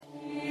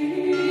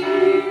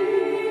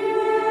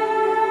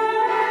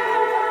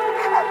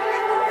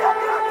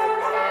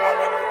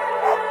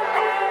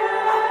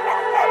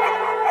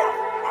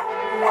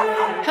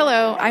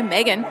I'm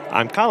Megan.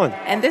 I'm Colin.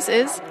 And this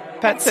is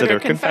Pet Sitter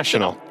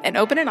Confessional, an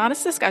open and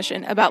honest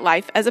discussion about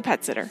life as a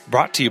pet sitter.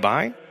 Brought to you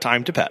by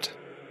Time to Pet.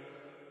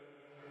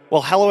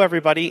 Well, hello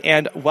everybody,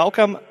 and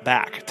welcome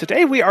back.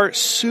 Today we are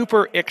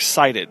super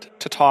excited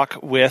to talk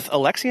with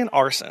Alexian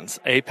Arsons,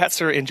 a pet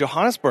sitter in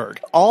Johannesburg,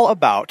 all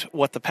about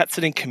what the pet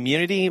sitting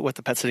community, what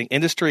the pet sitting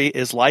industry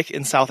is like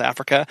in South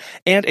Africa,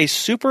 and a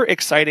super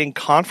exciting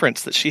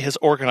conference that she has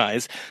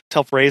organized to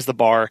help raise the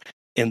bar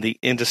in the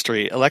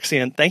industry.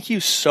 Alexian, thank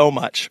you so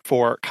much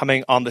for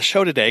coming on the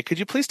show today. Could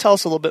you please tell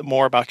us a little bit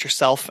more about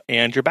yourself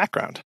and your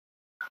background?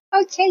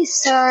 Okay,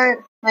 so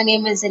my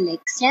name is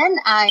Alexian.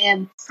 I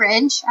am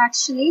French,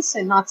 actually,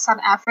 so not South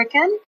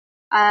African.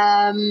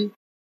 And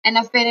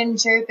I've been in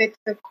Joburg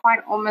for quite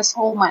almost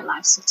all my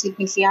life, so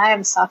technically I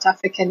am South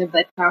African a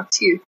bit now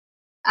too.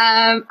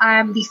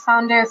 I'm the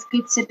founder of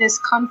Pet Sitters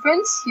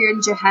Conference here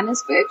in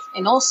Johannesburg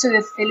and also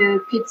a fellow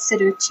pet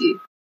sitter too.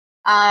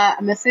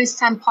 I'm a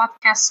first-time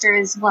podcaster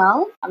as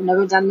well. I've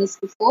never done this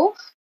before.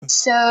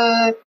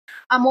 So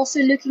I'm also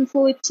looking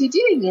forward to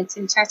doing it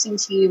and chatting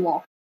to you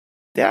more.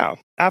 Yeah,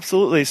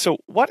 absolutely. So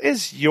what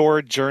is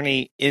your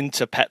journey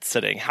into pet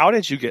sitting? How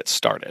did you get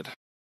started?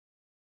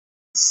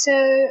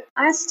 So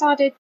I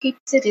started pet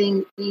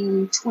sitting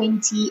in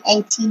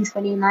 2018,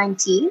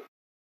 2019.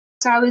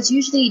 So I was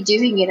usually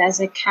doing it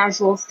as a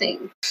casual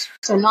thing,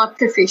 so not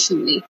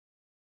professionally.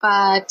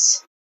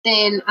 But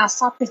then I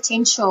saw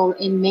potential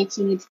in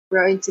making it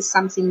grow into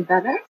something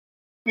better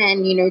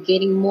and,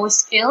 getting more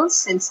skills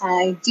since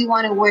I do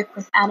want to work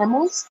with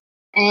animals.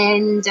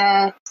 And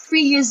 3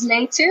 years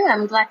later,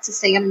 I'm glad to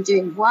say I'm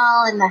doing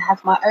well and I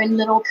have my own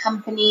little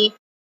company.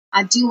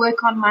 I do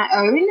work on my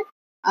own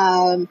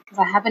because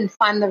I haven't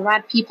found the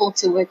right people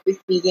to work with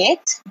me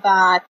yet.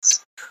 But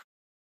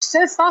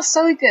so far,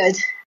 so good.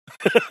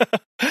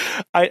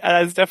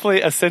 It's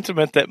definitely a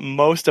sentiment that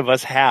most of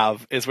us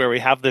have, is where we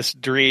have this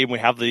dream, we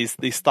have these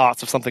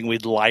thoughts of something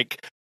we'd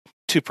like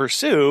to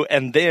pursue,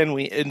 and then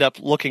we end up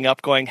looking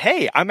up going,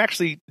 hey, I'm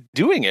actually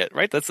doing it,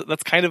 right? That's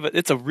kind of,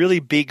 it's a really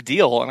big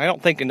deal, and I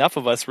don't think enough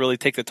of us really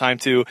take the time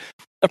to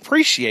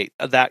appreciate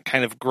that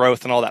kind of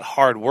growth and all that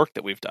hard work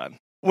that we've done.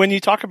 When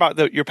you talk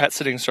about your pet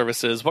sitting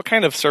services, what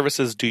kind of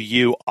services do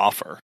you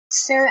offer?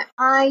 So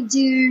I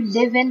do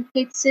live-in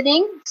pet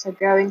sitting, so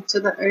going to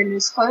the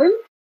owner's home,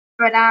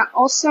 but I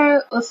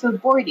also offer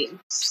boarding,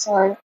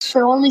 so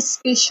for only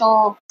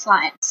special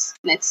clients,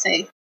 let's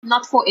say.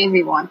 Not for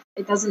everyone.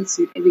 It doesn't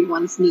suit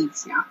everyone's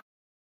needs, yeah.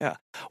 Yeah.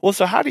 Well,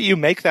 so how do you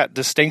make that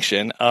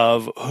distinction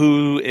of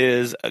who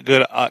is a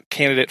good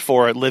candidate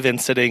for live-in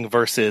sitting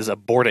versus a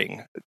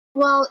boarding?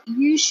 Well,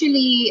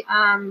 usually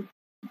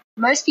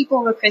most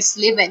people request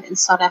live-in in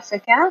South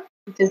Africa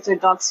because their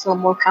dogs feel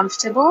more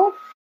comfortable.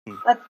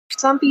 But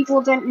some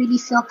people don't really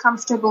feel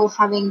comfortable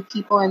having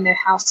people in their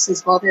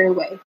houses while they're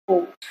away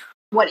for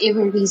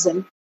whatever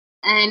reason.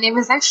 And it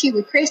was actually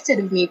requested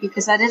of me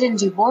because I didn't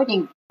do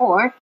boarding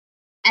before.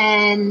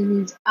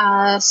 And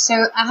so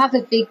I have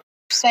a big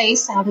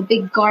space, I have a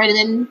big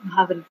garden, I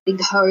have a big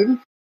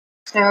home.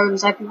 So I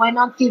was like, why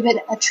not give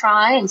it a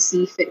try and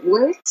see if it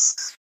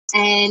works?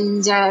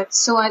 And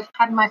so I've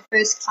had my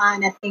first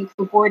client, I think,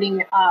 for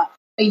boarding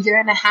a year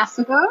and a half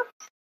ago.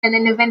 And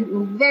then it went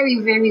very,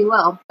 very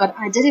well. But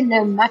I didn't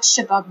know much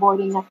about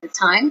boarding at the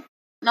time,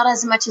 not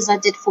as much as I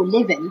did for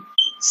living.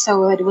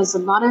 So it was a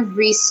lot of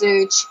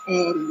research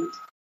and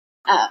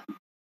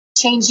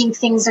changing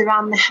things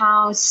around the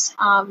house,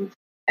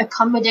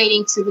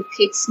 accommodating to the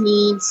pet's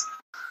needs.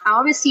 I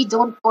obviously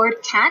don't board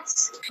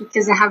cats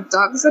because I have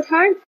dogs at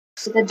home.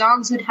 So the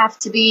dogs would have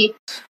to be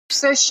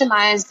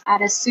socialized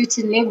at a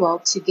certain level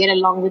to get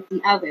along with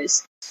the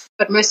others.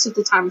 But most of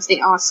the times they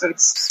are, so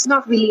it's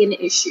not really an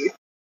issue.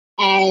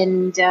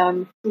 And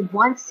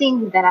one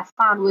thing that I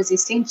found was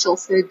essential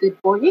for a good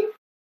boarding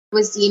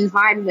was the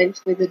environment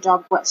where the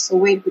dog was. So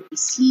where it would be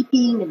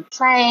sleeping and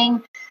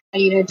playing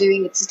and,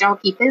 doing its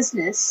doggy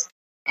business.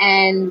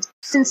 And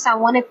since I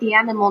wanted the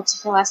animal to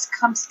feel as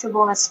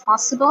comfortable as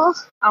possible,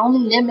 I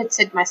only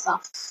limited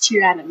myself to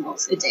 2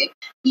 animals a day,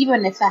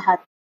 even if I had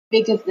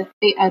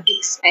a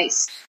big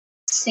space,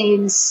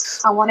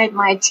 since I wanted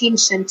my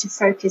attention to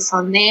focus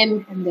on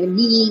them and their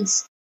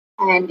needs.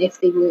 And if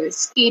they were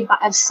scared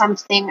of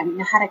something,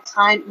 I had a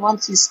client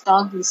once whose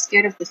dog was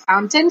scared of the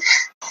fountain.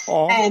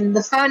 Aww. And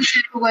the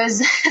fountain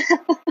was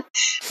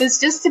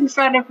just in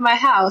front of my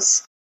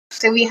house.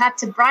 So we had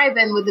to bribe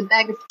him with a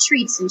bag of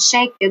treats and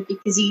shake it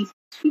because he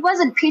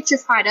wasn't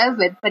petrified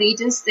of it, but he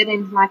just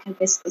didn't like, I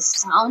guess, the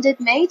sound it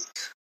made.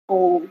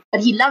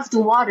 But he loved the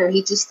water.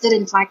 He just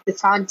didn't like the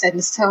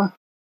fountain. So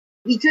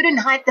we couldn't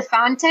hide the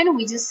fountain.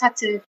 We just had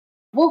to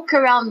walk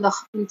around the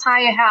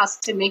entire house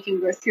to make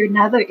him go through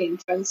another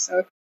entrance.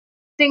 So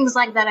things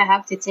like that I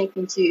have to take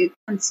into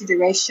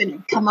consideration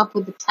and come up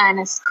with a plan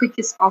as quick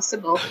as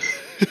possible.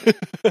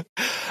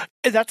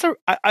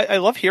 I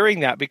love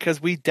hearing that,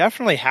 because we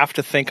definitely have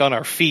to think on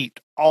our feet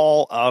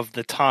all of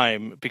the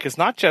time, because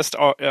not just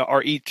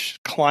are each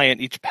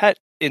client, each pet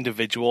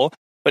individual,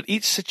 but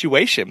each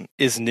situation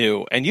is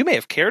new. And you may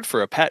have cared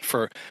for a pet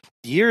for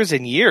years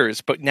and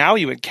years, but now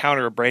you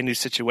encounter a brand new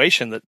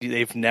situation that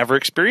they've never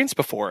experienced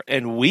before.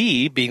 And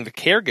we, being the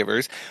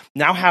caregivers,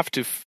 now have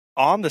to,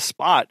 on the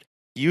spot,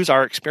 use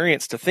our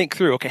experience to think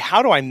through, okay,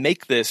 how do I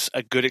make this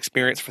a good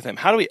experience for them?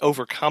 How do we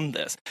overcome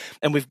this?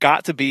 And we've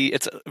got to be,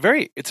 it's a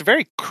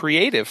very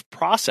creative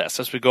process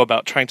as we go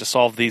about trying to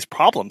solve these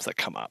problems that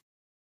come up.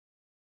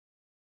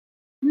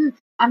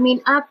 I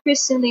mean, I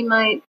personally,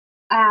 my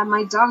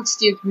dogs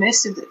do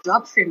most of the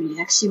job for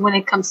me, actually, when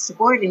it comes to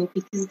boarding,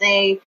 because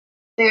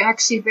they're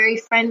actually very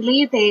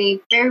friendly. They're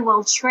very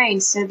well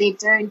trained, so they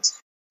don't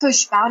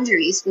push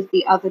boundaries with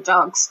the other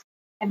dogs,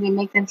 and they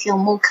make them feel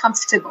more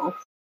comfortable.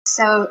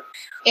 So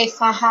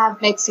if I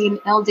have, let's say, an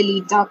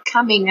elderly dog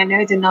coming, I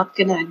know they're not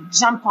going to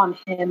jump on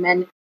him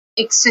and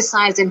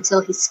exercise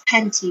until he's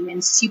panting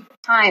and super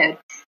tired.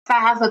 If I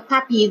have a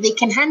puppy, they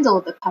can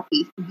handle the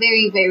puppy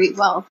very, very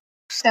well.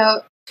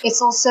 So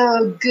it's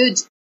also good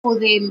for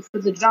them, for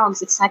the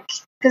dogs. It's like,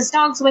 because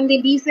dogs, when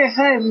they leave their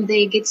home,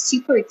 they get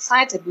super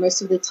excited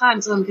most of the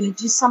time. So I'm going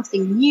to do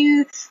something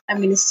new. I'm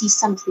going to see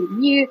something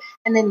new.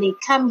 And then they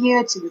come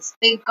here to this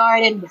big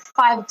garden with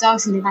 5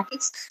 dogs, and they're like,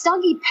 it's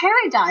doggy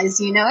paradise,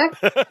 you know?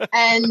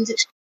 And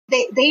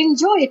they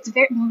enjoy it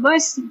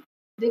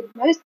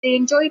they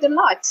enjoy it a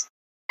lot.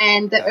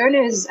 And the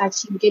owner is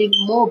actually getting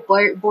more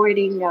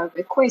boarding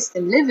requests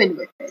than live-in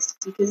requests,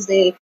 because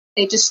they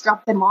just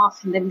drop them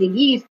off and then they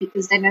leave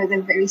because they know they're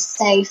very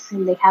safe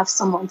and they have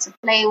someone to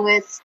play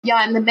with.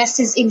 Yeah, and the mess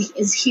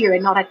is here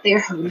and not at their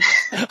home.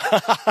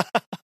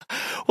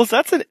 Well,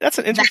 that's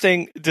an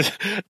interesting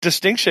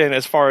distinction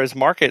as far as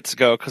markets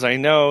go, because I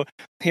know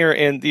here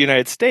in the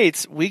United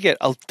States we get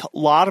a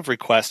lot of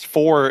requests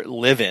for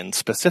live-in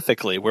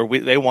specifically, where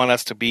they want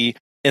us to be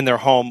in their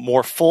home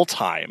more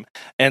full-time,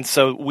 and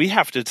so we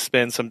have to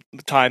spend some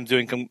time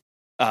doing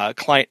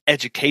client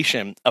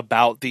education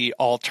about the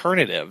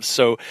alternatives.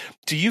 So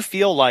do you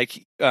feel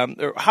like,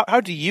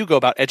 how do you go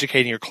about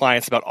educating your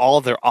clients about all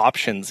of their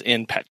options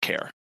in pet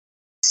care?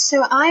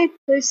 So I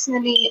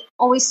personally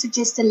always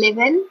suggest a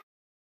live-in,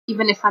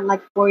 even if I'm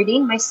like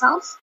boarding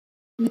myself,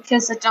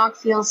 because the dog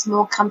feels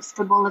more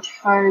comfortable at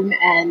home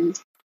and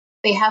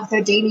they have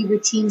their daily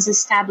routines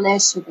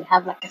established, or they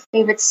have like a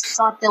favorite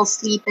spot they'll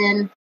sleep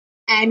in.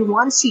 And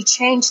once you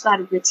change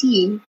that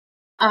routine,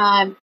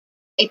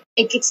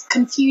 it gets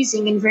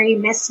confusing and very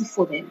messy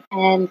for them.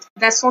 And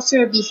that's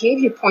also a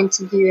behavior point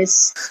of view,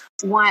 is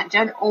why I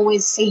don't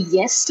always say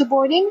yes to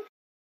boarding,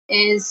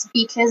 is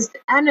because the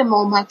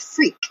animal might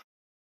freak.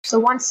 So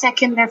 1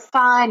 second they're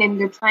fine and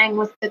they're playing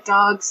with the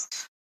dogs,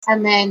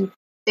 and then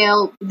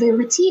their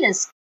routine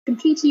is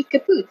completely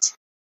kaput.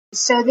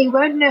 So they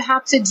won't know how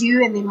to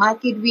do, and they might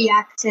get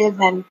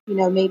reactive and,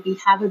 maybe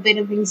have a bit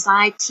of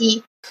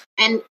anxiety.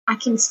 And I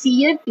can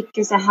see it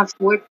because I have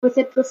worked with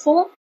it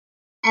before.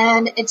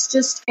 And it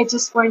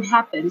just won't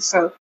happen.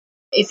 So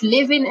if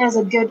living is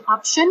a good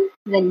option,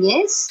 then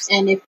yes.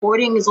 And if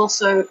boarding is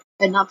also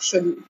an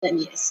option, then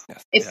yes.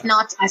 If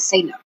not, I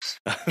say no.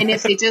 And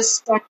if we're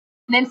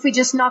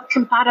just not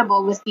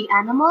compatible with the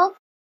animal,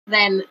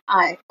 then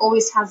I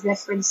always have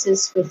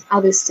references with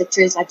other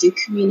sitters. I do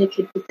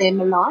communicate with them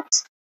a lot.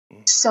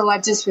 So I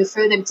just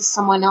refer them to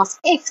someone else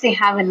if they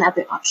have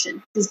another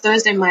option, because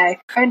those are my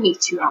only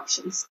 2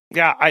 options.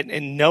 Yeah,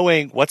 and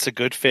knowing what's a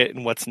good fit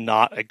and what's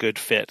not a good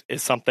fit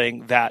is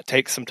something that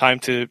takes some time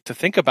to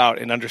think about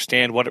and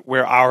understand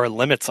where our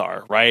limits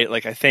are, right?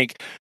 Like, I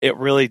think it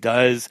really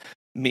does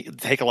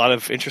take a lot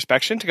of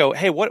introspection to go,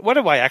 hey, what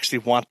do I actually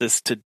want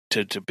this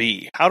to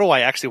be? How do I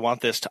actually want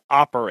this to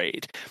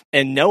operate?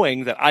 And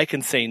knowing that I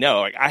can say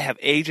no, like I have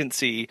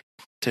agency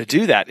to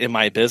do that in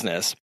my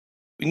business.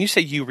 When you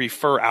say you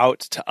refer out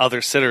to other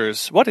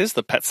sitters, what is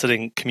the pet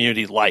sitting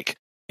community like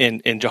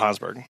in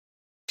Johannesburg?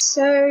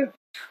 So,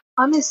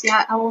 honestly,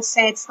 I will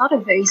say it's not a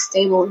very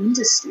stable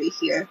industry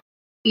here,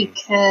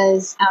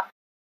 because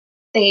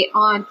there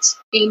aren't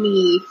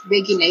any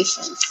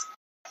regulations.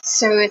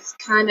 So it's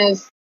kind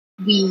of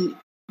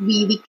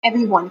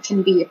everyone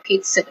can be a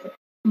pet sitter.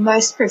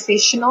 Most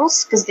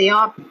professionals, because there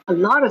are a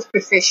lot of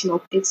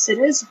professional pet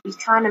sitters, we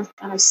kind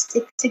of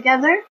stick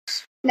together,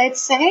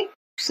 let's say.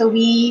 So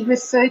we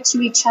refer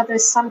to each other.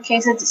 Some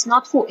cases it's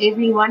not for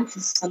everyone,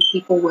 because some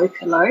people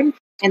work alone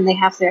and they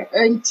have their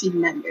own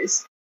team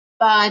members.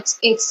 But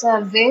it's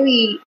a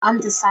very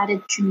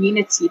undecided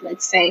community,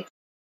 let's say.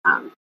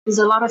 There's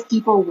a lot of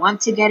people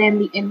want to get in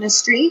the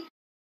industry,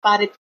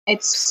 but they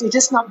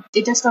just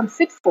don't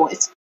fit for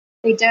it.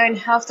 They don't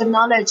have the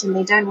knowledge and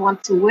they don't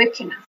want to work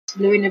enough to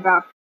learn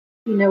about,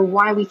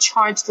 why we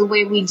charge the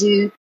way we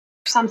do,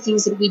 some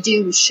things that we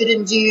do we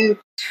shouldn't do.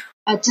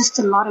 Just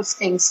a lot of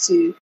things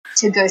to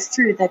go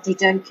through that they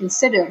don't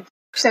consider.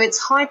 So it's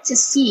hard to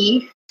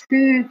see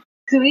who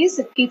is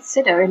a pet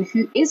sitter and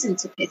who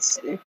isn't a pet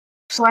sitter.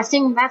 So I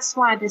think that's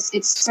why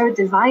it's so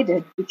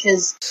divided,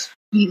 because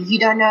you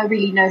don't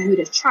really know who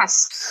to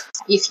trust.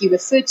 If you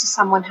refer to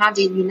someone, how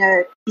do you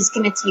know he's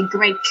going to take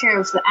great care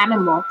of the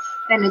animal?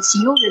 Then it's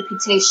your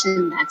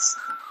reputation that's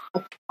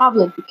a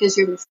problem, because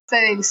you're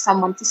referring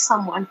someone to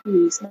someone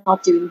who's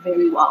not doing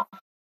very well.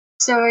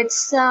 So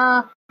it's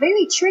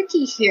very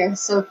tricky here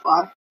so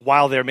far.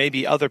 while there may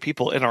be other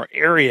people in our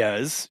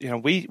areas,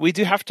 we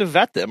do have to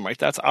vet them, right?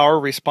 That's our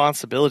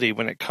responsibility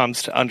when it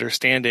comes to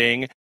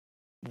understanding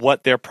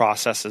what their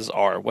processes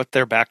are, what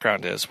their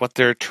background is, what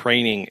their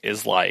training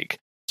is like.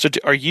 So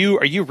are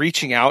you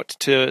reaching out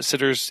to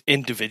sitters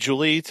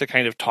individually to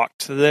kind of talk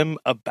to them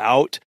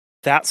about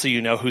that so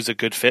you know who's a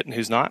good fit and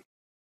who's not?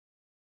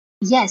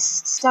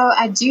 Yes. So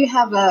I do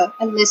have a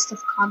list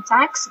of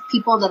contacts,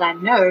 people that I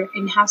know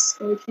and have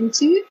spoken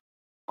to.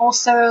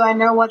 Also, I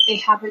know what they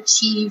have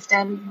achieved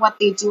and what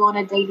they do on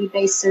a daily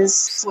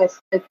basis with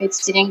the pet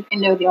sitting. I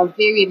know they are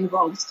very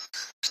involved.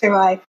 So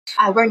I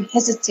won't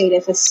hesitate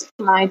if a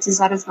client is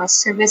out of my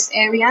service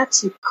area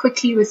to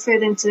quickly refer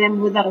them to them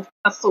without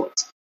a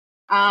thought.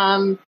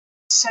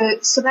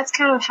 So that's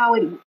kind of how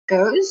it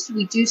goes.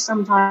 We do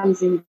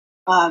sometimes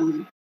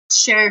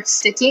share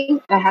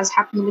sitting. That has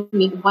happened with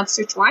me once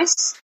or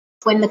twice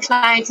when the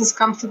client is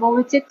comfortable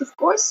with it, of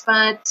course.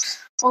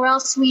 Or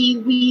else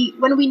we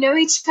when we know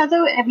each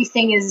other,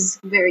 everything is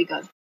very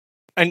good.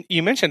 And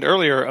you mentioned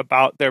earlier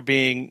about there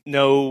being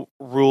no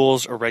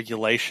rules or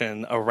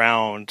regulation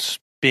around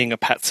being a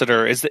pet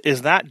sitter.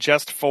 Is that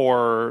just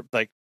for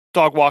like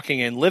dog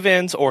walking and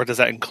live-ins, or does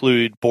that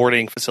include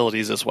boarding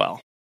facilities as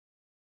well?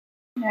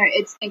 No,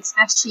 it's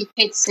actually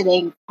pet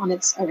sitting on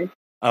its own.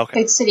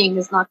 Okay. Pet sitting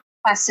is not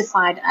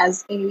classified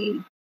as a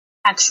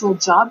actual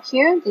job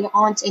here. There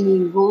aren't any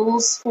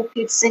rules for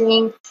pet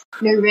sitting,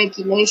 no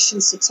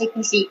regulations. So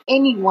technically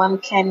anyone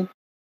can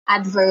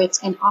advert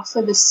and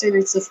offer the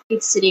service of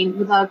pet sitting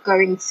without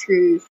going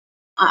through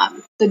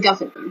the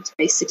government,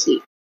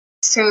 basically.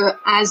 So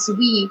as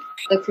we,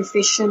 the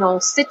professional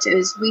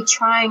sitters, we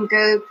try and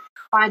go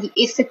by the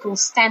ethical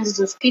standards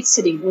of pet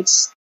sitting, which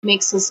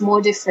makes us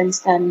more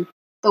different than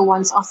the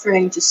ones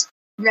offering just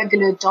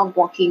regular dog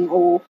walking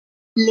or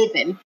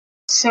live-in.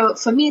 So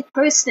for me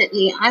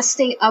personally, I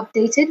stay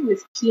updated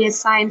with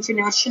PSI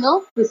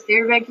International with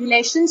their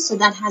regulations. So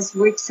that has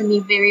worked for me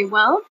very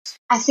well.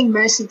 I think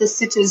most of the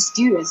sitters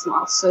do as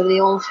well. So they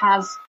all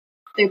have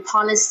their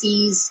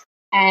policies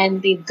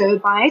and they go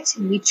by it.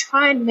 And we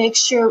try and make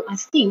sure, I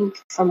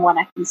think, from what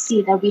I can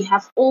see, that we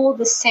have all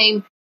the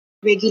same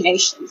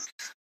regulations.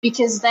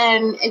 Because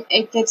then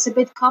it gets a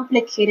bit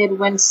complicated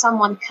when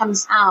someone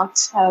comes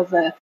out of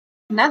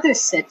another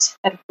sit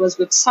that was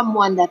with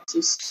someone that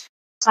just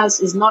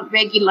is not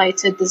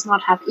regulated, does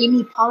not have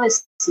any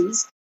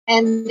policies,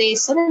 and they're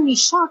suddenly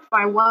shocked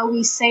by why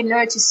we say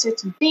no to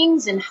certain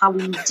things and how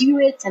we do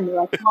it, and they're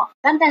like, well,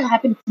 that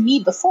happened to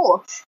me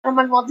before. And I'm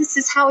like, well, this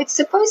is how it's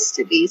supposed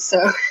to be.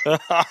 So,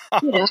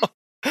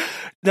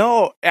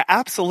 No,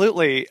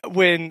 absolutely.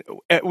 When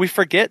we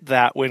forget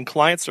that when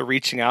clients are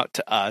reaching out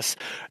to us,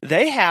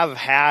 they have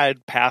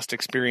had past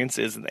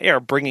experiences and they are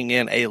bringing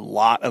in a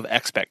lot of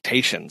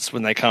expectations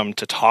when they come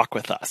to talk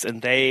with us.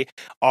 And they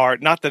are,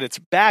 not that it's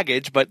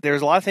baggage, but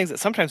there's a lot of things that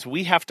sometimes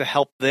we have to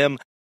help them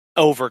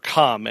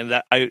overcome. And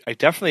that I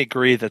definitely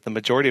agree that the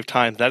majority of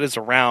times that is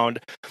around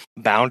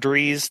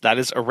boundaries, that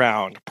is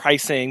around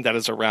pricing, that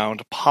is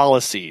around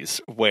policies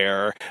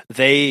where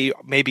they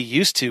may be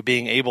used to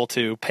being able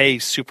to pay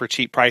super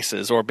cheap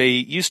prices or be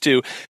used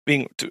to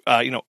being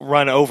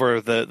run over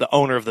the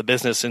owner of the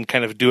business and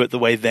kind of do it the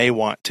way they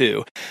want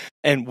to.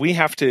 And we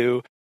have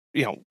to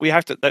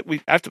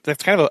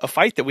that's kind of a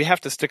fight that we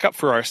have to stick up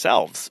for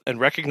ourselves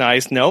and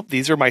recognize, nope,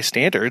 these are my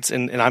standards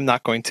and I'm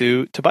not going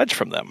to budge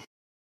from them.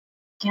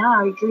 Yeah,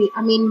 I agree.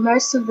 I mean,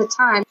 most of the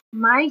time,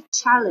 my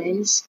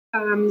challenge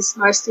comes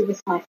mostly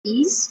with my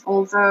fees,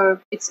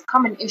 although it's a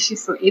common issue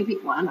for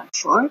everyone, I'm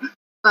sure,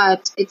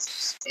 but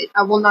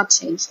I will not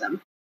change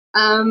them.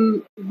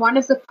 One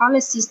of the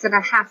policies that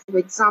I have, for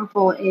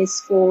example, is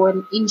for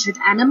an injured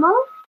animal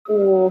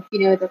or,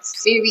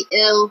 that's very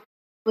ill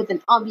with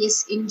an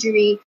obvious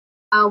injury,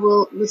 I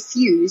will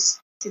refuse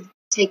to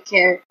take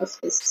care of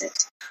this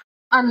sit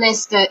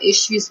unless the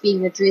issue is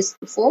being addressed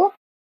before.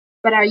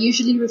 But I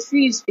usually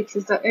refuse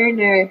because the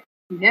owner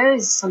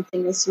knows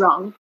something is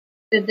wrong,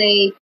 but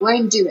they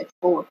won't do it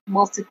for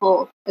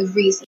multiple of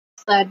reasons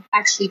that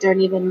actually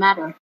don't even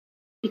matter.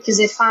 Because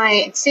if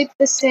I accept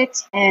the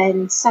sit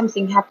and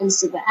something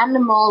happens to the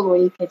animal or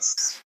it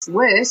gets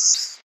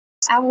worse,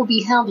 I will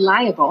be held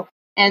liable.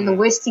 And the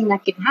worst thing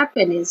that can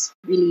happen is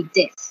really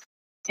death.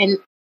 And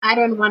I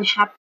don't want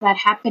that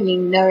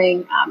happening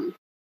knowing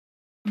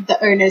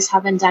the owners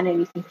haven't done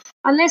anything.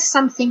 Unless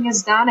something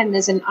is done and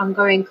there's an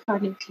ongoing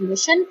chronic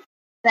condition,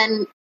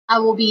 then I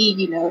will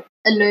be,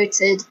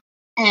 alerted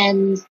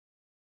and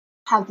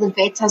have the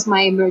vet as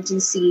my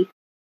emergency.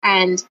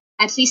 And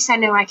at least I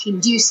know I can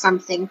do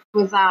something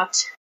with the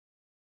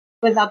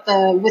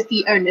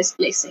owner's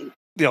blessing.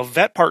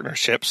 Vet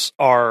partnerships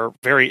are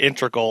very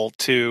integral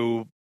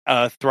to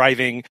a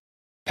thriving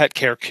pet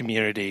care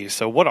community.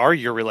 So what are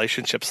your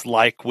relationships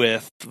like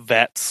with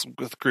vets,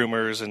 with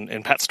groomers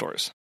and pet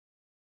stores?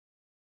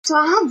 So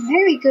I have a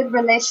very good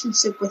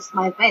relationship with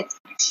my vet,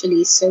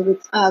 actually. So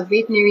with a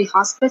veterinary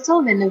hospital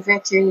and a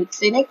veterinary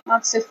clinic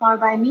not so far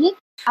by me,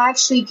 I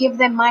actually give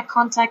them my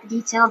contact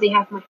detail. They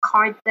have my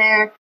card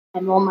there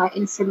and all my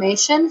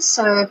information.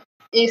 So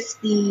if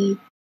the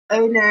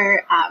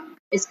owner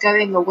is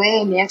going away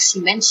and they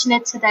actually mention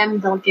it to them,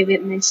 they'll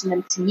mention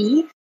them to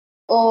me.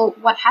 Or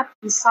what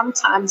happens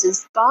sometimes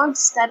is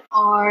dogs that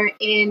are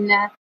in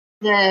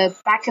the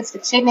back of the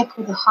clinic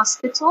or the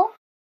hospital,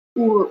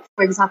 or,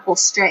 for example,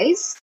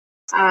 strays.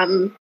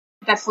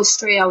 That for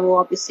stray, I will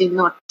obviously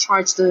not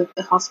charge the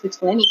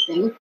hospital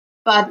anything.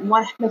 But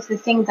one of the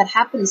things that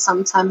happens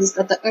sometimes is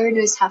that the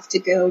owners have to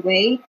go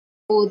away,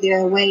 or they're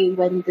away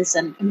when there's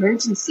an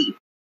emergency.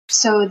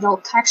 So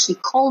they'll actually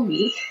call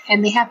me,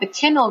 and they have a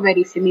kennel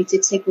ready for me to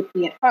take with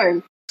me at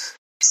home.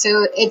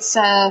 So it's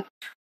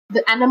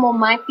the animal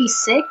might be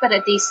sick, but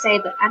they say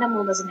the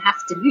animal doesn't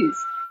have to move.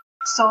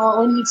 So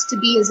all he needs to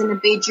be is in a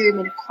bedroom,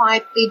 in a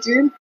quiet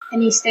bedroom,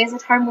 and he stays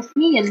at home with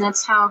me, and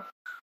that's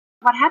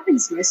what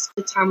happens most of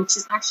the time, which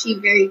is actually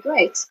very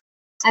great.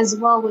 As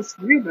well with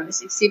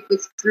groomers, except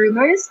with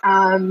groomers,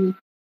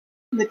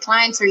 the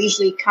clients are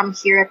usually come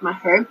here at my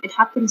home. It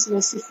happens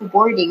mostly for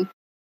boarding,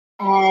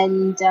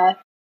 and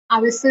I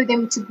refer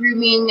them to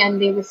grooming,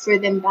 and they refer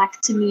them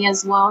back to me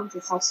as well.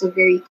 That's also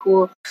very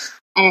cool.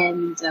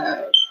 And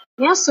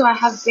so I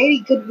have very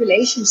good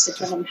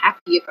relationships, and I'm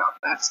happy about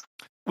that.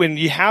 When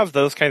you have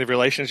those kind of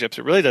relationships,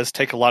 it really does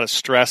take a lot of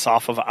stress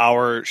off of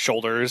our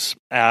shoulders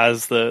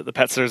as the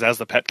pet sitters, as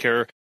the pet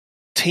care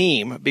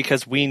team,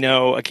 because we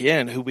know,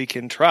 again, who we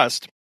can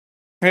trust.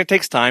 And it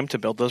takes time to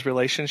build those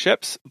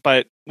relationships.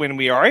 But when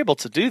we are able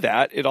to do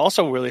that, it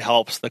also really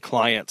helps the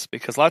clients,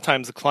 because a lot of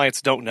times the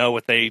clients don't know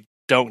what they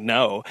don't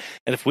know.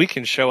 And if we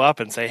can show up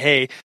and say,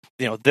 hey,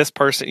 this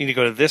person, you need to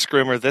go to this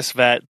groomer, this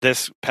vet,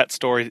 this pet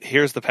store,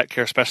 here's the pet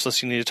care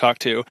specialist you need to talk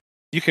to,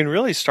 you can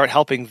really start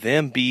helping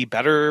them be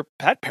better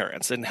pet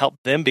parents and help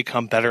them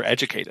become better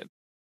educated.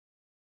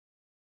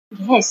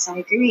 Yes, I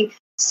agree.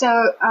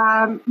 So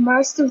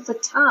most of the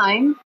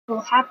time, what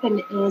will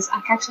happen is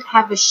I actually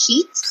have a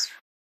sheet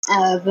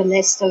of a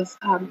list of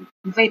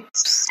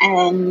vets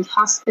and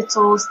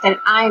hospitals that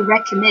I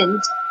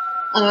recommend,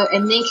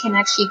 and they can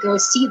actually go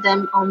see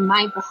them on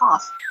my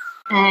behalf.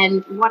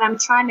 And what I'm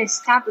trying to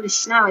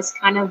establish now is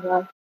kind of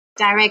a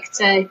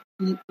direct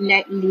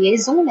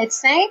liaison,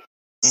 let's say.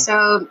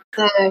 So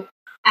I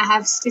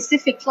have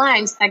specific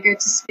clients that go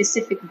to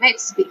specific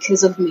vets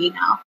because of me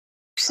now.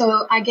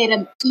 So I get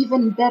an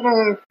even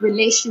better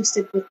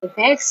relationship with the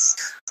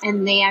vets,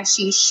 and they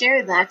actually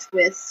share that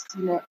with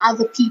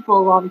other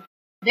people on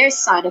their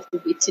side of the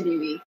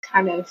veterinary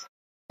kind of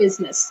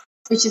business,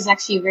 which is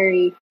actually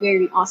very,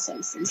 very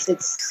awesome, since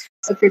it's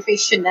a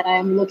profession that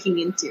I'm looking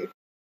into.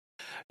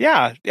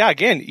 Yeah.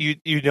 Again,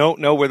 you don't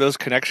know where those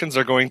connections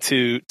are going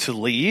to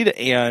lead,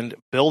 and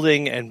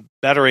building and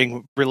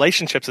bettering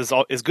relationships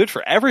is good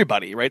for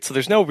everybody, right? So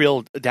there's no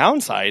real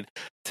downside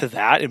to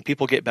that, and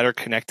people get better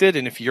connected.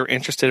 And if you're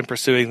interested in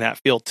pursuing that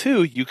field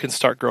too, you can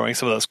start growing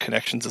some of those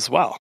connections as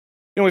well.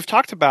 We've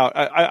talked about.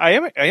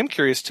 I am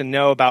curious to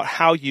know about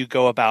how you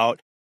go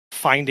about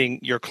finding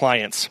your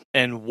clients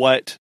and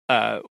what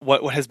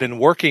has been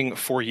working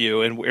for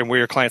you, and where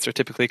your clients are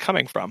typically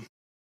coming from.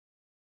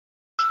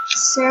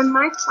 So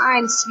my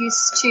clients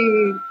used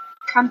to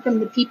come from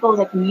the people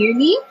that knew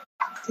me,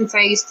 since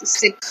I used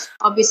to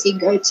obviously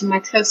go to my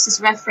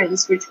closest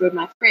reference, which were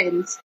my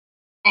friends.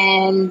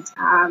 And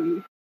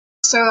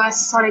so I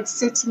started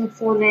sitting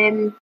for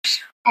them,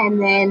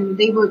 and then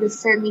they would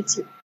refer me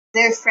to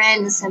their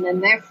friends, and then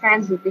their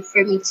friends would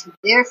refer me to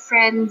their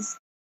friends.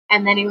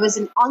 And then it was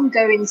an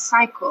ongoing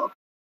cycle.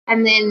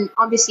 And then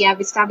obviously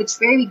I've established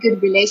very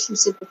good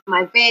relationship with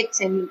my vet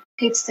and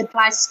pet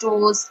supply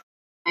stores,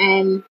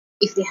 and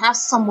if they have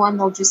someone,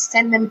 they'll just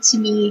send them to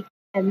me,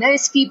 and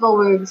those people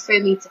will refer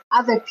me to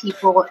other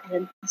people,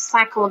 and the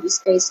cycle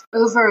just goes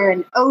over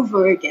and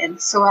over again.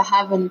 So I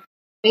have an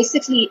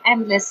basically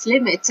endless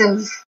limit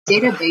of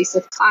database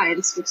of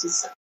clients, which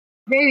is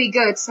very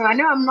good. So I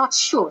know I'm not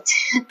short.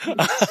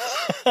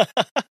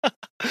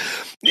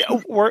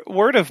 Yeah,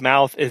 word of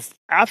mouth is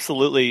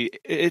absolutely,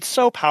 it's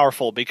so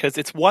powerful, because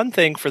it's one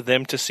thing for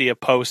them to see a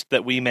post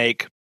that we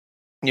make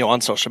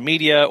on social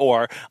media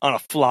or on a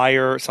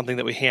flyer or something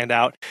that we hand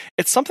out.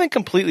 It's something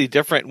completely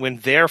different when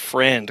their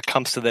friend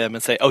comes to them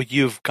and say, oh,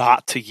 you've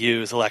got to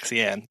use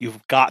Alexiane. You've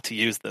got to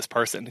use this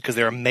person because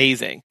they're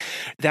amazing.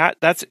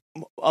 That's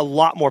a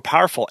lot more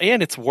powerful,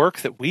 and it's work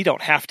that we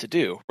don't have to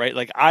do, right?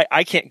 Like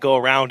I can't go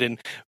around and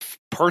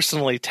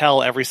personally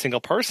tell every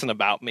single person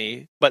about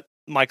me, but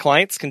my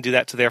clients can do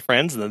that to their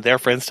friends, and then their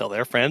friends tell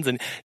their friends,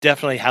 and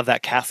definitely have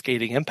that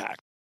cascading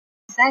impact.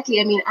 Exactly.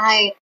 I mean,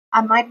 I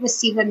might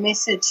receive a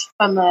message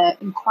from an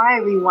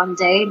inquiry one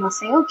day, and I'll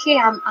say, okay,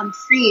 I'm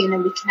free, and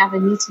then we can have a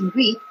meet and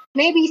greet.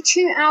 Maybe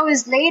 2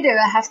 hours later,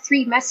 I have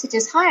 3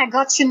 messages. Hi, I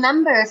got your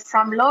number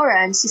from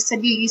Laura, and she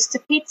said you used to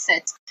pet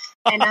sit.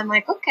 And I'm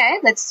like, okay,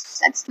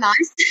 that's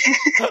nice.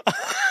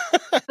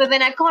 But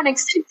then I can't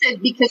accept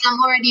it because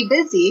I'm already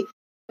busy.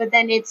 But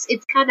then it's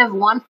kind of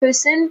one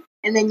person,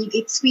 and then you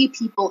get 3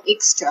 people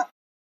extra.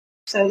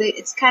 So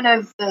it's kind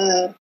of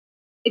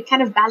it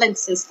kind of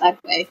balances that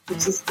way,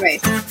 which is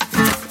great.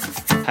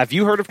 Have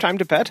you heard of Time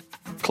to Pet?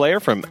 Claire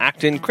from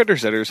Acton Critter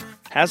Sitters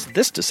has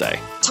this to say.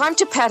 Time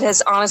to Pet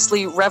has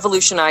honestly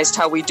revolutionized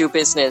how we do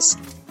business.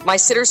 My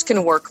sitters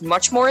can work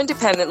much more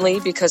independently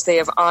because they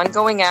have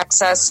ongoing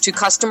access to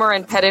customer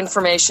and pet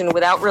information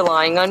without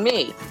relying on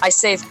me. I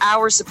save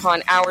hours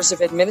upon hours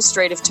of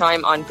administrative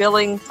time on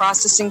billing,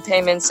 processing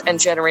payments, and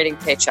generating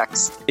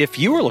paychecks. If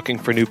you are looking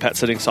for new pet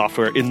sitting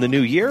software in the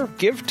new year,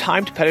 give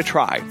Time to Pet a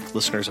try.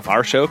 Listeners of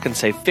our show can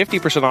save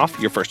 50% off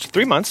your first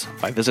 3 months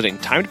by visiting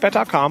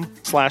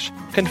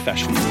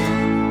timetopet.com/confessions.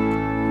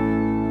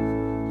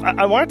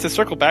 I wanted to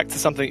circle back to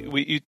something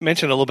you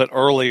mentioned a little bit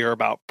earlier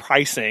about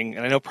pricing.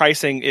 And I know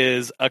pricing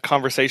is a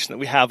conversation that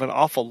we have an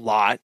awful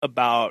lot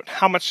about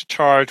how much to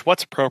charge,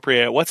 what's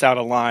appropriate, what's out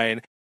of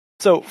line.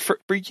 So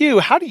for you,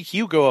 how do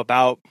you go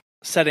about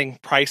setting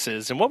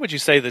prices? And what would you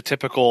say the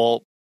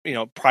typical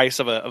price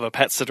of a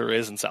pet sitter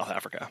is in South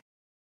Africa?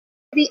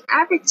 The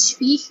average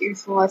fee here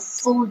for a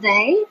full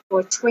day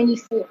for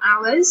 24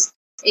 hours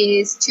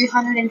is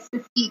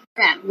 250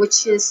 rand,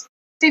 which is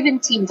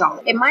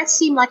 $17. It might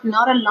seem like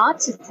not a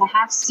lot. I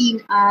have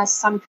seen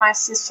some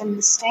prices from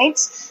the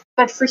States,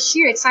 but for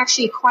here it's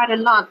actually quite a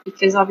lot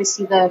because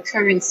obviously the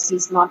currency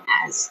is not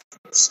as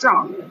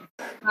strong.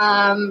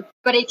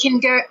 But it can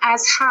go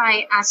as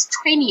high as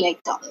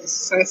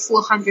 $28 for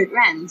 400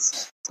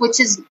 rands, which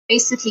is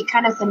basically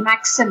kind of the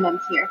maximum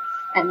here.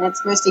 And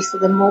that's mostly for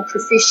the more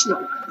professional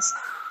ones.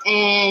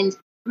 And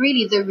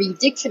really the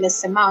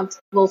ridiculous amount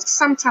will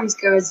sometimes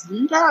go as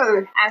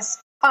low as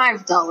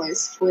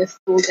 $5 for a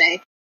full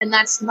day. And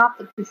that's not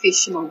the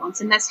professional ones.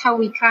 And that's how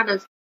we kind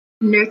of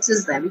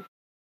notice them.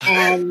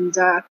 And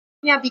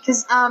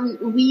because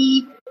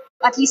we,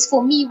 at least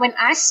for me, when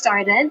I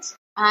started,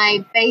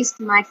 I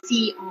based my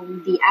fee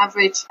on the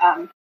average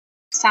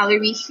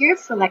salary here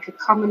for like a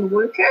common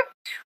worker.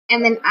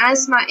 And then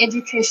as my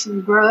education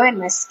grew and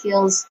my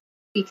skills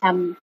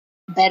become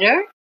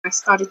better, I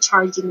started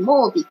charging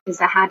more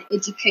because I had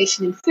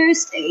education in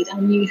first aid.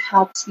 I knew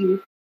how to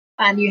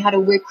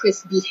work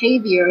with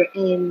behavior,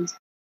 and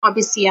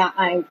obviously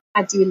I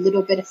do a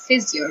little bit of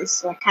physio,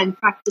 so I can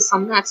practice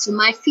on that. So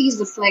my fees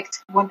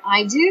reflect what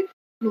I do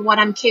and what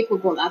I'm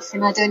capable of,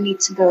 and I don't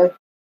need to go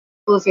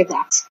over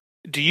that.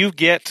 Do you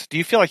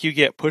feel like you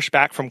get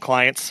pushback from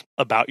clients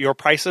about your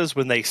prices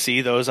when they see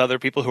those other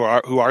people who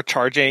are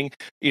charging,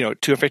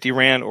 250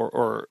 rand,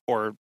 or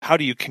how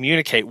do you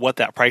communicate what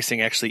that pricing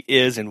actually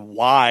is and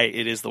why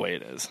it is the way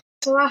it is?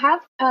 So I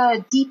have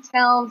a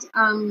detailed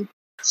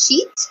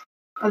sheet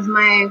of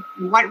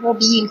what will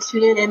be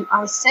included in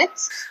our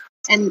set,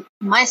 and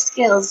my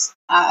skills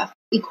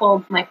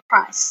equal my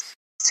price.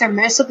 So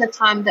most of the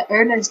time the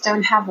owners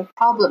don't have a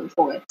problem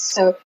for it.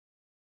 So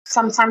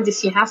sometimes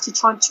if you have to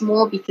charge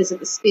more because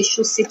of a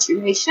special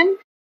situation,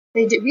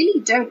 they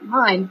really don't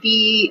mind.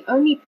 The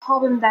only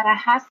problem that I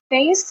have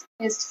faced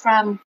is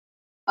from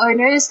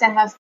owners that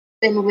have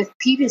been with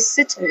previous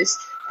sitters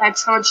that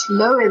charged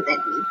lower than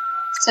me.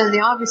 So they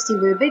obviously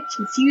were a bit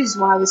confused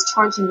why I was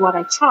charging what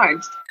I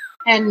charged.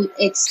 And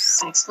I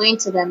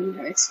explained to them,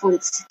 it's for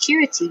its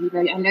security.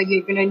 I know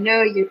you're going to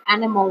know your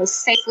animal is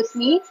safe with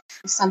me.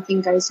 If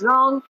something goes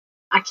wrong,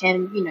 I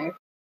can,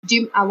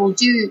 I will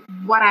do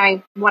what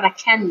I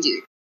can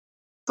do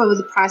for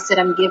the price that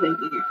I'm giving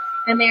you.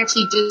 And they're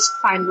actually just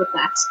fine with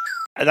that.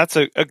 And that's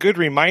a good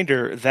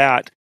reminder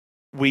that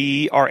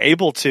we are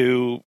able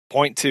to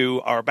point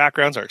to our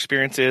backgrounds, our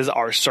experiences,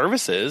 our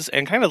services,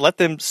 and kind of let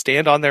them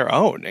stand on their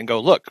own and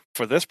go, look,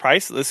 for this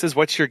price, this is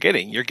what you're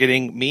getting. You're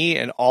getting me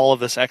and all of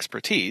this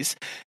expertise.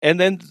 And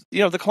then,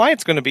 the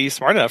client's going to be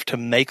smart enough to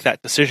make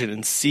that decision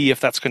and see if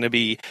that's going to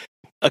be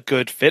a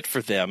good fit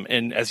for them.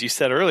 And as you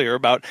said earlier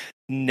about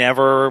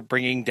never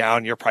bringing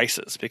down your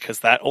prices, because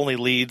that only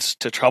leads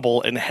to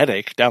trouble and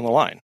headache down the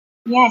line.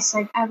 Yes,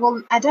 I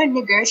will. I don't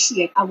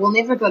negotiate. I will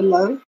never go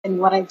low in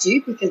what I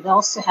do because I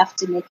also have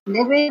to make a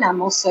living.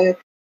 I'm also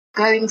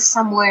going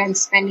somewhere and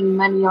spending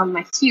money on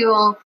my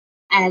fuel,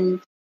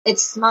 and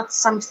it's not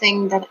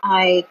something that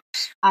I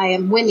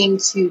am willing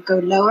to go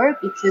lower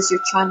because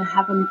you're trying to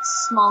have a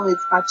smaller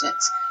budget.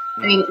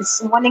 I mean,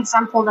 it's one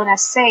example that I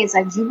say is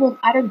that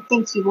I don't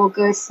think you will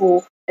go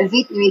for a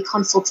veterinary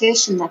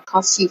consultation that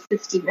costs you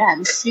 50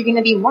 rand. You're going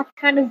to be, what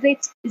kind of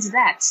vet is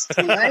that?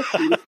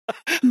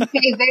 You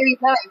pay very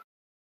low.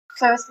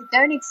 So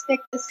don't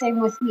expect the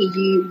same with me.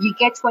 You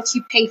get what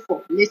you pay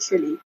for,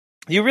 literally.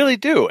 You really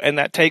do, and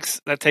that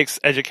takes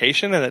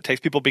education, and that takes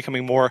people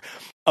becoming more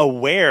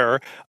aware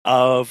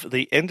of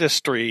the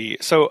industry.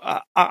 So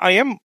I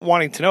am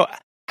wanting to know,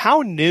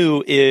 how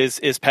new is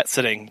pet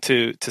sitting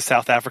to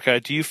South Africa?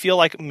 Do you feel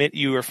like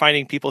you are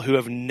finding people who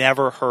have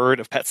never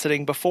heard of pet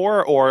sitting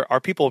before, or are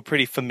people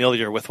pretty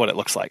familiar with what it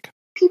looks like?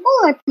 People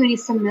are pretty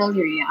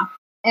familiar, yeah.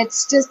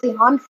 It's just they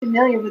aren't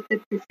familiar with the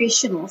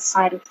professional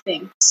side of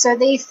things. So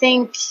they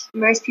think,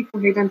 most people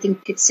here don't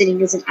think pet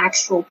sitting is an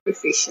actual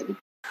profession,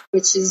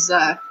 which is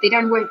they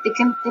don't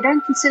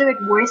consider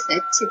it worth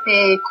it to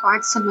pay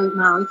quite some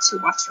amount to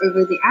watch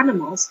over the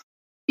animals,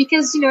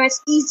 because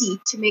it's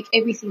easy to make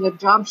everything a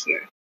job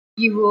here.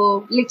 You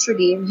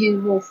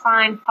will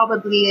find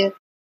probably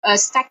a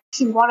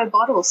stacking water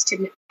bottles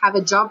to have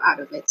a job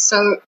out of it.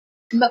 So,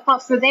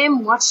 but for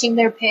them, watching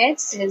their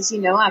pets is,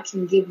 I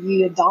can give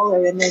you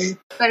 $1, and then,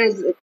 but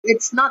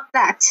it's not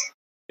that.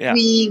 Yeah.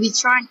 We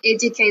try and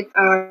educate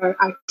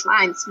our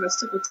clients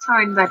most of the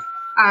time that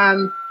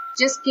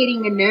just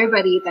getting a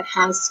nobody that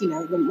has, the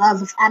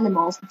love of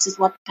animals, which is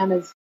what kind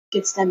of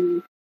gets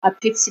them a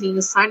pet sitting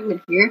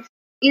assignment here,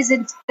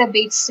 isn't the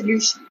best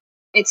solution.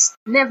 It's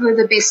never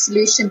the best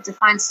solution to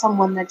find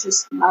someone that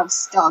just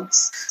loves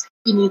dogs.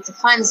 You need to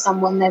find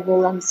someone that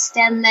will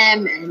understand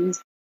them and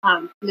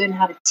learn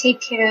how to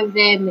take care of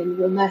them and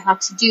will know how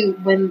to do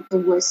when the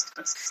worst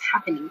is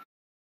happening.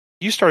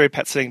 You started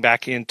pet sitting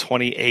back in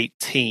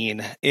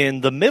 2018.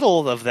 In the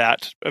middle of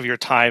your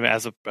time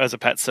as a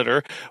pet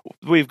sitter,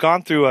 we've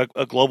gone through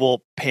a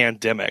global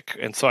pandemic,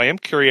 and so I am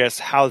curious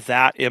how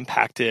that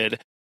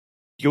impacted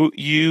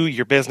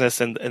your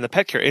business and the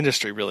pet care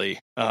industry really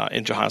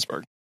in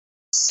Johannesburg.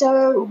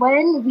 So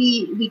when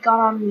we got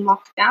on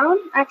lockdown,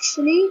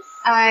 actually,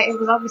 it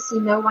was obviously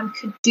no one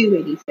could do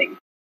anything.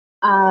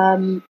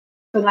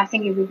 But I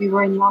think we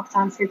were in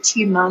lockdown for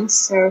 2 months,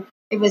 so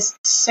it was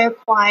so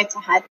quiet.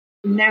 I had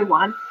no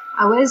one.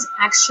 I was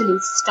actually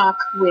stuck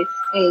with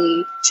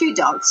 2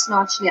 dogs. No,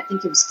 actually, I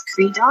think it was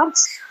 3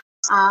 dogs.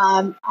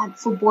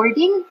 For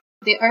boarding,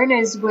 the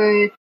owners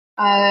were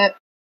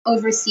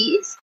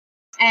overseas,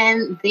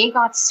 and they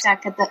got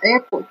stuck at the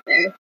airport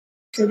there.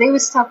 So they were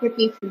stuck with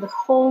me for the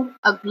whole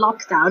of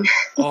lockdown.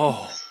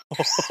 Oh.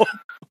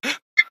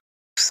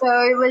 So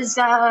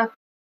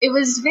it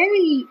was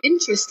very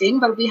interesting,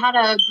 but we had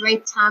a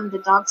great time. The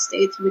dog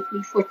stayed with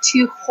me for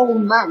 2 whole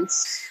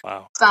months.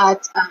 Wow.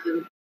 But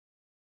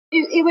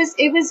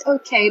it was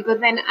okay. But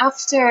then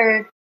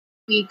after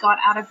we got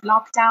out of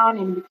lockdown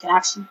and we could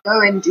actually go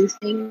and do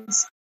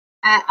things,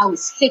 I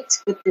was hit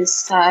with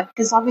this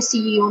because obviously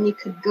you only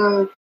could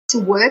go to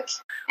work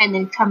and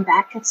then come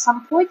back at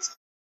some point.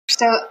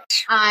 So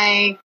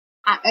I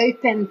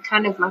opened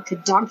kind of like a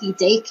doggy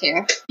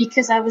daycare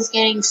because I was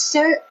getting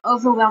so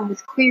overwhelmed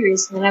with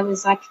queries that I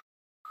was like,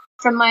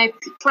 from my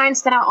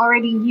clients that I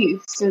already knew.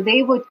 So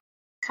they would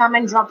come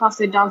and drop off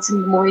their dogs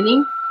in the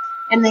morning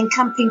and then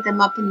come pick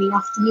them up in the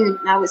afternoon.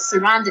 And I was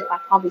surrounded by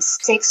probably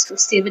 6 or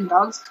 7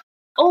 dogs.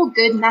 All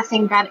good,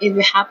 nothing bad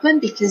ever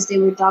happened because they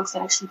were dogs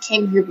that actually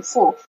came here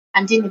before.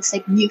 I didn't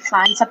accept new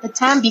clients at the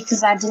time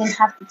because I didn't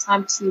have the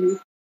time to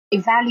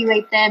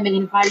evaluate them and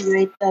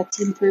evaluate the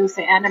temper of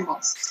the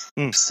animals.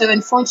 So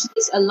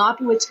unfortunately, a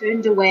lot were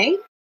turned away,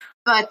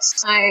 but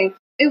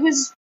it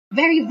was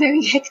very,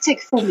 very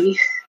hectic for me.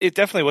 It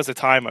definitely was a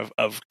time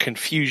of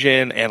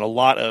confusion and a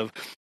lot of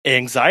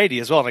anxiety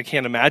as well. And I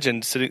can't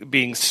imagine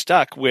being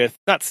stuck with,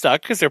 not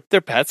stuck because they're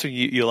pets and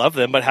you love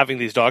them, but having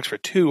these dogs for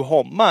 2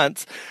 whole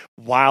months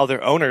while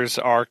their owners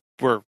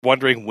were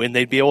wondering when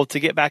they'd be able to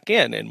get back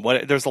in. And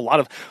there's a lot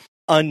of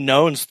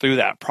unknowns through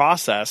that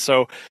process.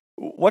 So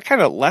what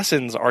kind of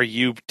lessons are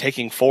you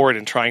taking forward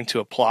and trying to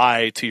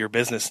apply to your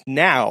business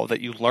now that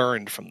you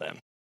learned from them?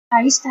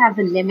 I used to have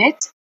a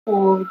limit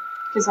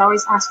because I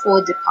always ask for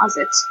a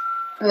deposit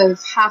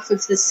of half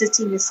of the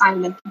sitting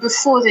assignment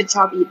before the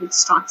job even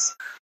starts.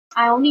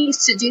 I only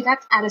used to do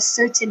that at a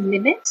certain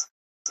limit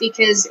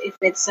because if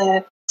it's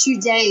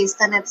 2 days,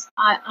 then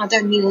I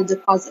don't need a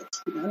deposit,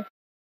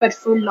 But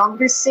for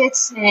longer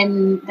sits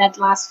and that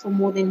lasts for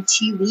more than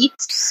 2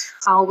 weeks,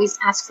 I always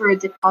ask for a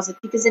deposit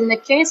because in the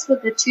case where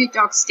the 2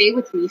 dogs stay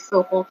with me for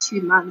a whole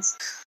 2 months,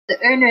 the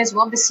owners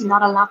were obviously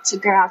not allowed to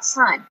go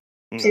outside.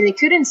 So they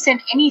couldn't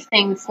send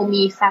anything for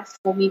me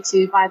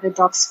to buy the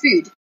dog's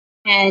food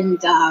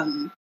and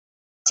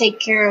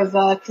take care of,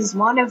 because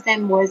one of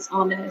them was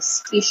on a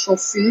special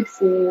food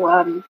for,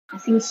 I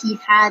think he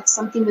had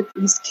something with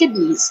his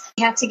kidneys.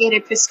 He had to get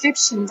a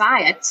prescription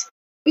diet,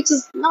 which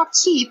is not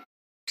cheap.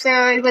 So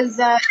it was,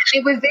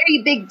 they were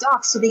very big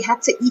dogs, so they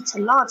had to eat a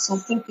lot. So I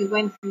think we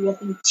went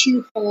through,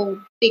 2 whole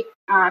big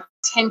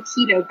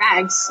 10-kilo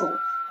bags, so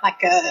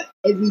like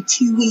every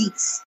 2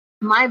 weeks.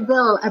 My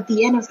bill at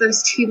the end of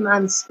those 2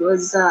 months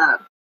was,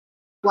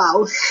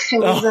 wow, it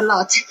was a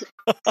lot.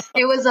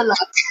 It was a lot.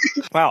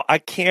 Wow, I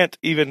can't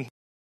even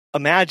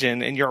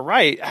imagine, and you're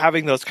right,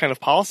 having those kind of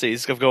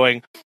policies of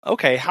going,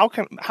 okay, how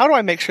do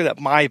I make sure that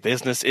my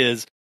business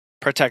is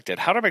protected?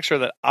 How do I make sure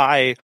that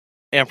I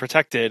am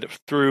protected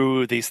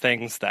through these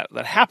things that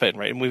happen,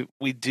 right? And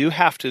we do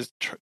have to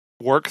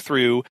work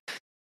through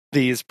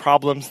these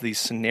problems, these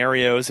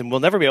scenarios, and we'll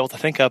never be able to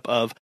think up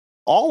of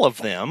all of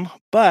them,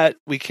 but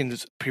we can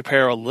just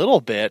prepare a little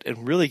bit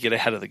and really get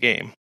ahead of the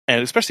game.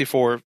 And especially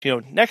for,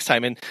 next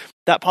time. And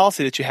that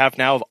policy that you have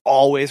now of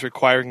always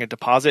requiring a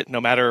deposit,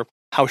 no matter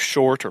how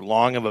short or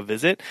long of a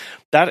visit,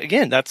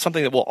 that's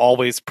something that will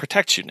always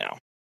protect you now.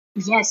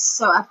 Yes,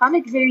 so I find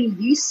it very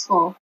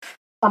useful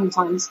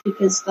sometimes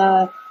because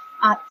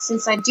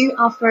since I do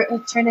offer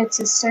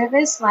alternative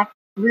service like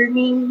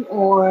grooming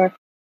or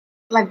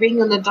like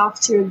bringing the dog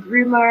to a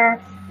groomer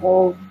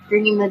or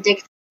bringing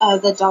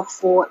the dog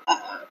for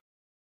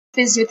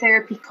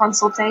physiotherapy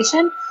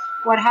consultation,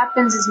 what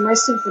happens is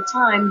most of the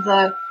time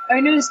the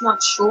owner is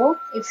not sure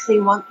if they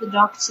want the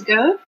dog to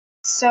go.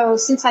 So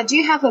since I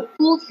do have a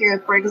pool here,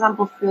 for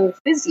example, for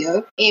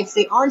physio, if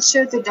they aren't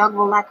sure the dog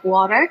will like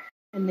water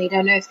and they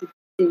don't know if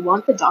they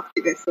want the dog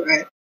to go for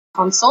a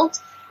consult,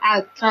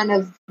 I kind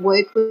of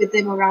work with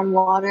him around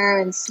water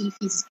and see if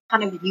he's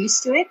kind of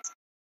used to it.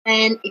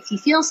 And if he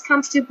feels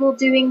comfortable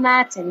doing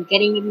that and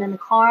getting him in the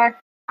car,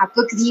 I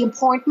book the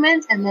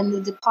appointment and then the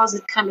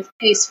deposit kind of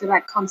pays for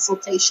that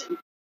consultation.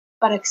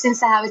 But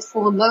since I have it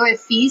for lower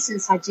fees,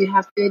 since I do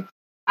have good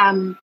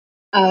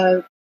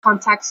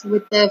contacts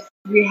with the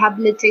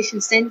rehabilitation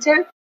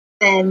center,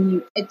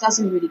 then it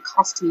doesn't really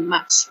cost me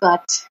much.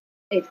 But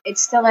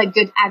it's still a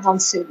good add-on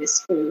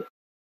service for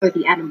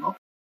the animal.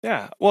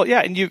 Yeah. Well,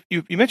 yeah. And you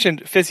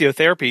mentioned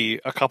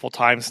physiotherapy a couple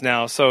times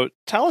now. So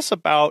tell us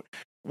about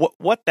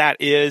what that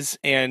is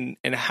and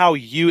how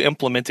you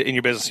implement it in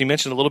your business. You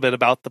mentioned a little bit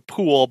about the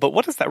pool, but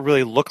what does that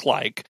really look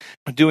like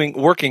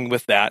working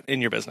with that in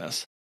your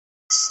business?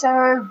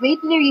 So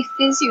veterinary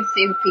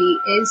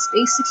physiotherapy is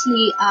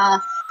basically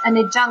an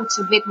adjunct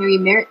to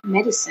veterinary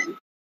medicine.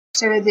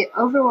 So the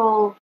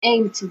overall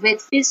aim to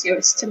vet physio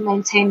is to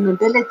maintain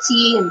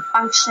mobility and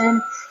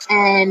function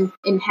and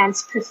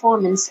enhance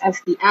performance of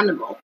the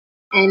animal.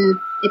 And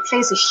it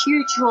plays a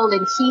huge role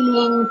in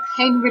healing,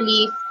 pain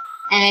relief,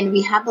 and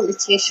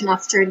rehabilitation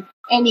after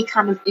any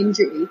kind of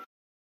injury.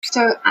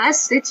 So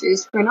as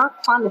sitters, we're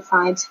not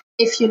qualified,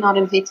 if you're not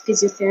a vet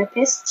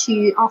physiotherapist,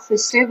 to offer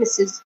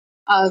services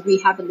of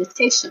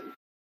rehabilitation.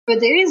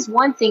 But there is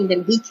one thing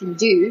that we can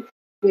do,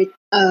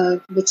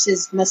 which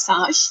is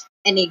massage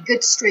and a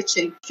good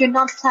stretching. If you're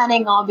not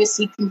planning,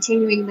 obviously,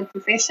 continuing the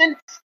profession,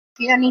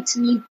 you don't need to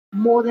need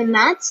more than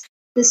that.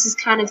 This is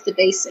kind of the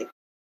basic.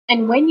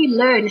 And when you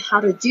learn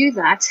how to do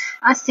that,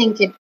 I think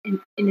it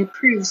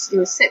improves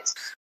your sit.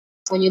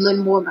 When you learn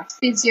more about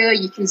physio,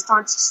 you can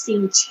start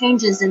seeing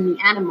changes in the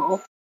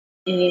animal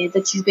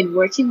that you've been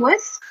working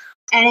with.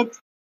 And it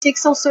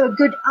takes also a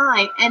good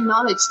eye and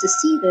knowledge to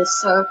see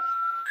this. So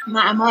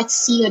I might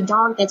see a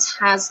dog that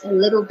has a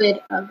little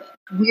bit of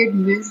weird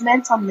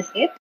movement on the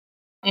hip.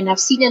 And I've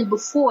seen it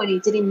before, and he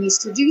didn't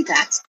used to do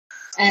that.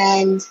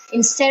 And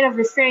instead of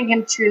referring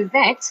him to a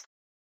vet,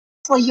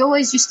 well, you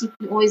always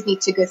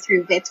need to go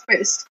through a vet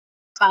first.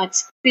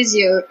 But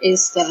physio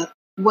is the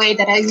way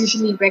that I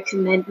usually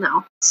recommend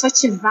now.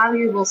 Such a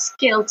valuable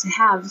skill to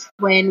have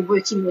when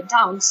working with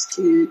dogs.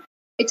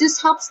 It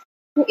just helps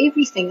for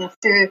everything.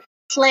 After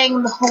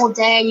playing the whole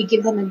day, you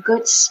give them a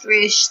good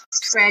stretch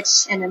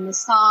and a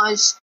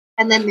massage,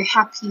 and then they're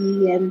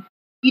happy, and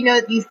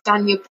you've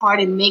done your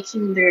part in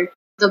making their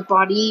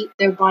body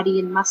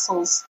and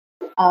muscles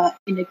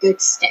in a good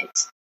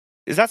state.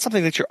 Is that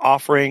something that you're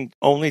offering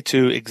only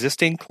to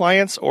existing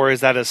clients, or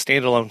is that a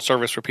standalone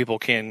service where people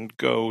can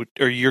go,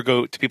 or you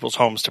go to people's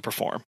homes to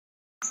perform?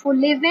 For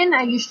live-in,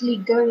 I usually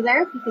go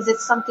there because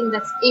it's something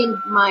that's in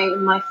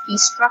my fee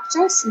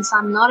structure. Since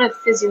I'm not a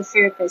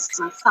physiotherapist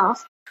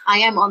myself, I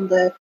am on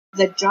the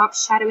job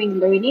shadowing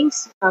learning.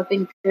 So I've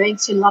been going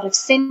to a lot of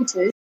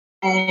centers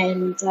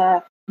and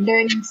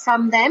learning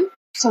from them.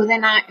 So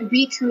then I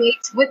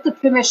recreate with the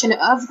permission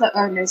of the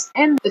owners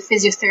and the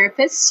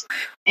physiotherapists.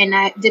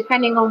 And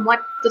depending on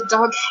what the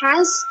dog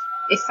has,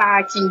 if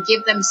I can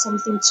give them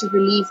something to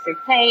relieve their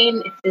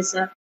pain, if there's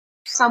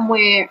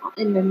somewhere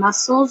in the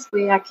muscles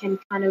where I can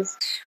kind of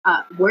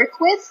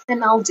work with,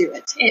 then I'll do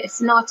it. If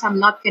not, I'm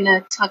not going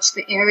to touch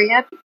the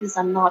area because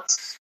I'm not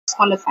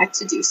qualified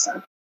to do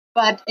so.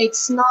 But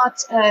it's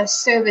not a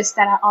service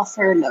that I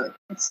offer alone.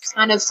 It's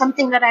kind of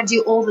something that I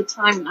do all the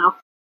time now.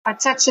 If I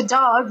touch a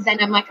dog, then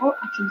I'm like, oh,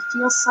 I can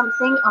feel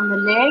something on the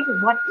leg.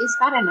 What is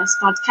that? And I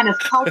start kind of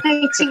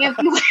palpating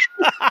everywhere.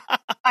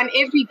 On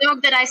every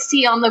dog that I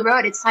see on the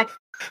road, it's like,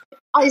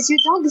 oh, is your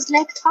dog's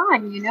leg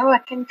fine? I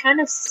can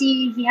kind of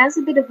see he has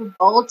a bit of a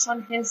bulge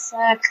on his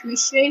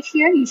cruciate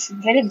here. You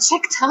should get him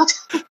checked out.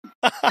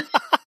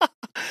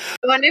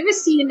 I never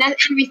see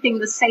everything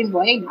the same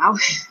way now.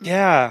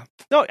 Yeah.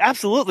 No,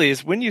 absolutely.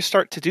 Is when you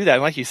start to do that.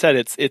 And like you said,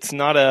 it's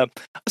not a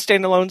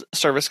standalone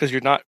service because you're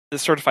not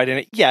certified in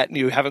it yet and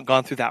you haven't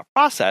gone through that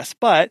process.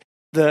 But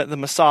the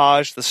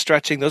massage, the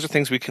stretching, those are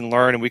things we can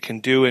learn and we can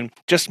do and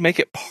just make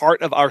it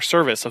part of our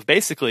service of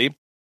basically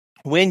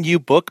when you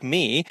book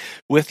me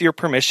with your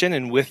permission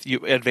and with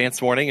you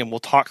advance warning, and we'll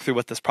talk through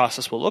what this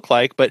process will look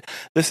like, but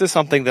this is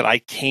something that I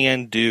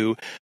can do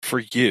for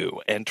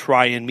you and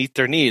try and meet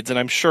their needs. And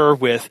I'm sure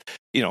with,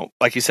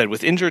 like you said,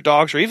 with injured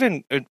dogs or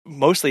even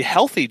mostly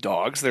healthy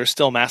dogs, there's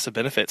still massive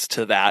benefits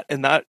to that.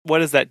 And what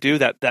does that do?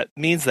 That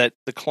means that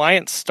the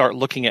clients start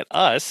looking at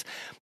us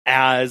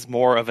as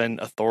more of an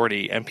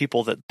authority and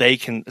people that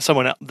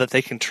someone that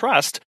they can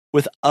trust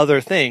with other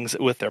things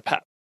with their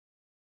pet.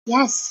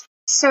 Yes.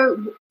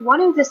 So one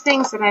of the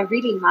things that I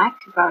really like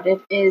about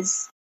it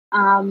is,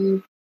 how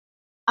do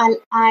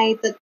I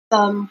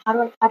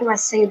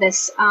say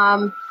this?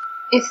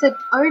 If the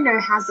owner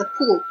has a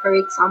pool, for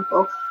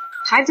example,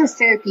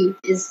 hydrotherapy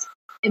is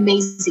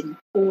amazing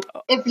for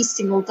every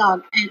single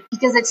dog, and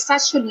because it's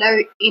such a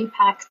low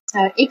impact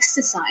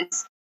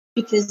exercise.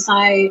 Because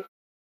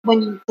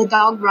when the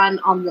dog run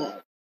on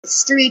the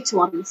street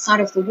or on the side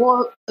of the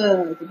road,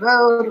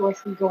 or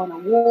if we go on a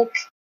walk,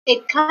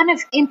 it kind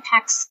of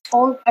impacts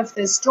all of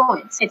those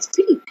joints. It's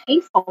pretty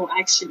painful,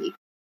 actually,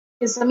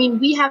 because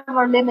we have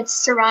our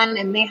limits to run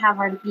and they have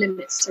our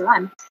limits to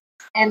run.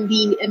 And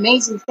the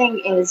amazing thing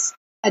is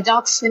a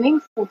dog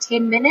swimming for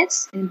 10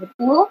 minutes in the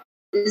pool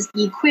is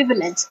the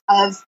equivalent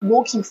of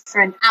walking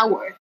for an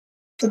hour.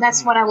 So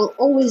that's what I will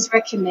always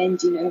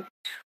recommend,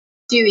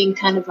 doing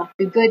kind of like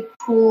a good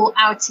pool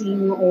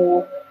outing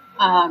or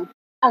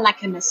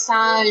like a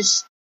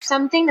massage,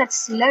 something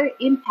that's low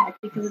impact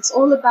because it's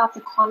all about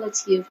the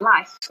quality of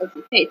life of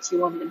the pet. You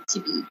want them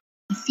to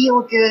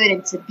feel good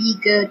and to be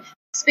good,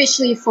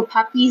 especially for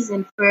puppies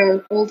and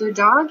for older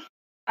dog.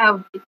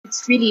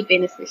 It's really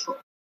beneficial.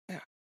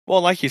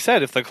 Well, like you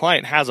said, if the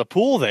client has a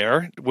pool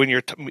there, when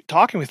you're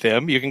talking with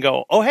them, you can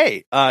go, oh,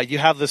 hey, you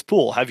have this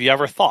pool. Have you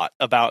ever thought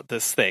about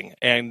this thing?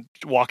 And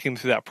walking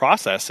through that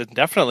process, and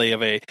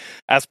definitely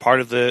as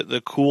part of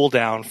the cool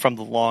down from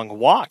the long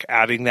walk,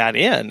 adding that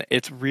in,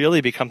 it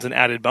really becomes an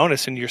added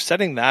bonus. And you're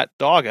setting that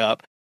dog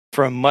up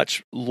for a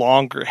much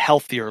longer,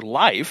 healthier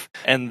life.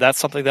 And that's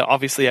something that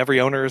obviously every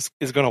owner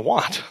is going to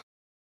want.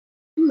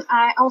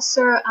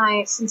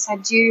 Since I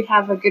do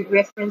have a good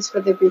reference for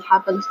the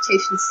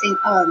rehabilitation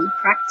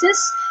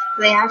practice,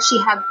 they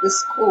actually have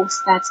this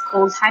course that's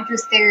called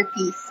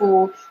hydrotherapy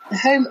for the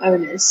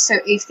homeowners. So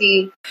if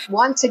they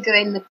want to go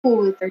in the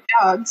pool with their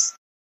dogs,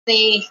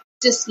 they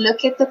just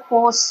look at the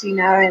course,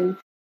 and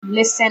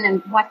listen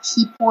and what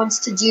key points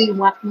to do,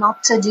 what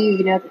not to do,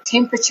 the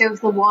temperature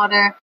of the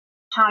water,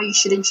 how you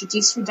should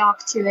introduce your dog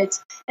to it.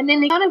 And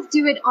then they kind of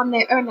do it on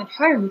their own at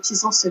home, which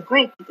is also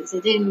great because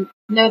they didn't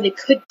know they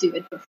could do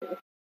it before.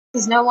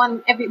 Because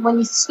when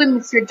you swim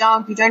with your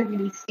dog, you don't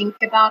really think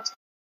about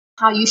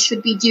how you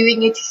should be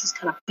doing it. You just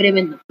kind of put them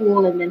in the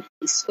pool and then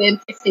they swim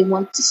if they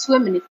want to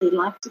swim and if they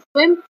like to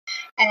swim.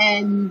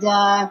 And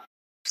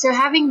so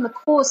having the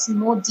course in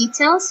more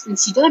details,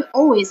 since you don't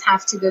always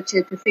have to go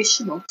to a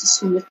professional to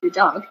swim with your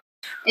dog,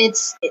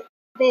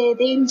 they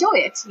enjoy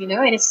it,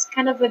 and it's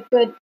kind of a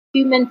good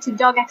human to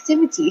dog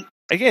activity.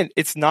 Again,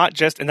 it's not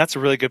just, and that's a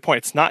really good point,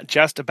 it's not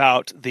just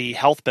about the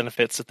health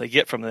benefits that they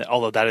get from it,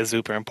 although that is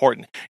super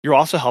important. You're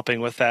also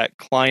helping with that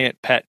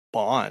client-pet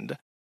bond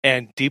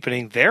and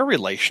deepening their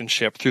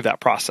relationship through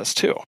that process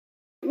too.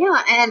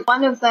 Yeah, and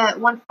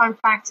one fun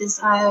fact is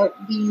I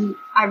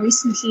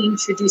recently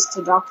introduced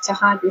a dog to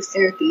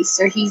hydrotherapy.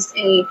 So he's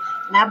a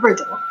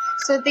Labrador.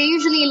 So they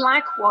usually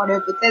like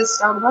water, but this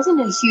dog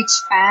wasn't a huge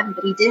fan,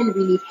 but he didn't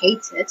really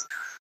hate it.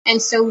 And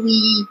so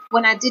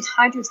when I did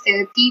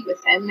hydrotherapy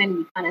with him and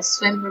we kind of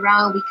swam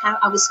around,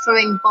 I was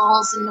throwing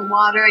balls in the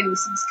water and he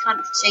was kind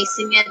of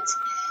chasing it.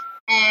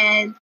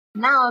 And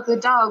now the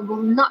dog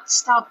will not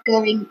stop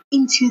going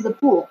into the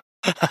pool.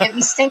 Every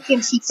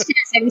second he says,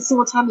 every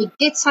single time he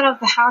gets out of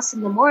the house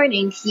in the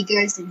morning, he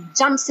goes and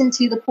jumps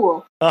into the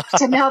pool.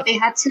 So now they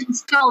had to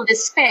install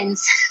this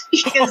fence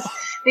because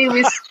they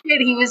were scared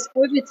he was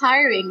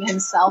over-tiring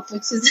himself,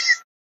 which is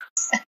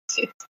so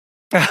cute.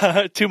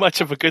 Too much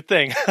of a good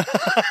thing.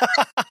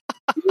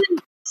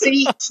 So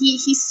he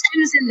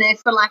swims in there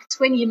for like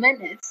 20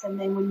 minutes, and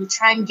then when you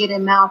try and get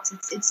him out,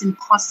 it's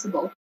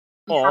impossible.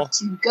 You have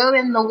to go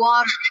in the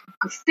water,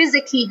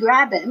 physically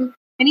grab him,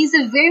 and he's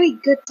a very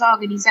good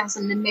dog, and he has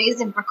an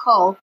amazing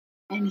recall,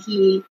 and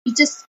he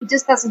just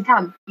doesn't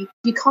come.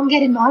 You can't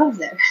get him out of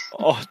there.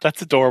 Oh,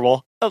 that's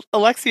adorable.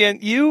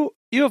 Alexian, you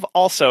have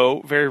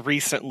also very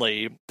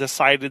recently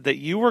decided that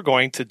you were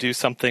going to do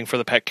something for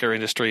the pet care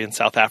industry in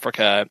South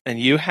Africa, and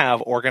you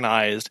have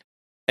organized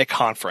a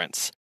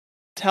conference.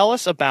 Tell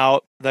us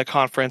about the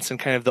conference and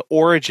kind of the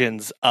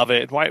origins of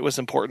it and why it was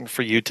important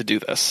for you to do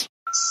this.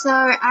 So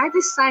I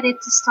decided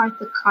to start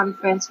the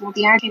conference. Well,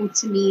 the idea came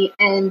to me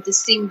in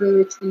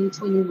December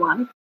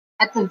 2021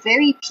 at the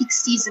very peak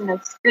season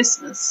of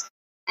Christmas.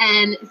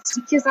 And it's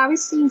because I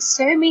was seeing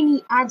so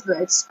many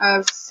adverts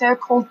of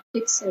so-called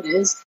pet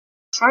sitters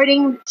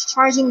charging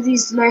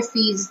these low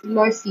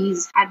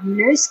fees, had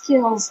no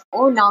skills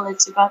or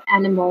knowledge about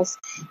animals.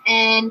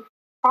 And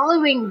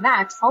following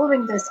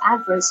those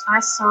adverts,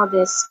 I saw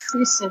this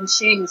person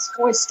sharing this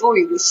horror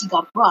story where she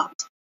got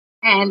robbed.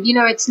 And,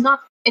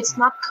 it's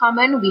not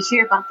common. We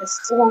hear about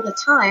this all the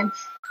time.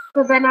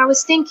 But then I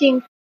was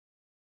thinking,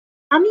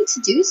 we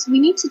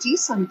need to do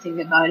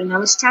something about it. And I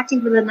was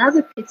chatting with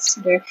another pet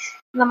sitter,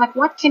 and I'm like,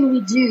 what can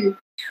we do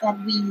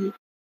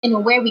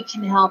where we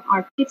can help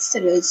our pet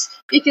sitters?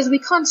 Because we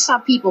can't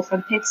stop people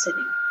from pet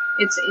sitting.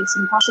 It's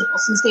impossible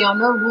since there are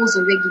no rules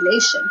or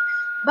regulation.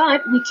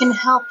 But we can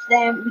help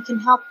them. We can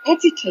help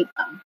educate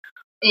them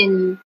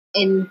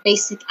in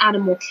basic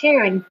animal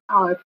care and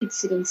our pet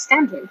sitting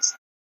standards.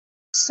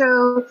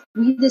 So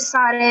we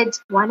decided,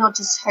 why not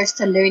just host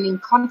a learning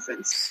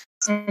conference?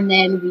 And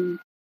then we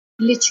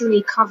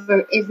literally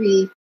cover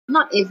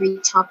not every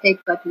topic,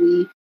 but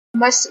the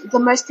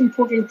most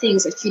important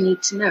things that you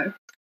need to know.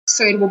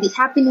 So it will be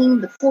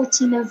happening the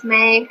 14th of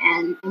May,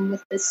 and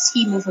with this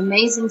team of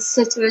amazing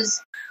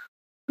sitters,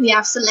 we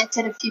have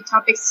selected a few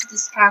topics to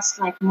discuss,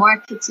 like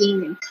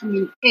marketing and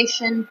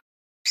communication,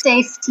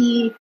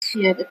 safety,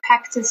 the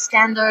practice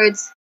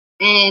standards,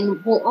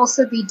 and we'll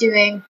also be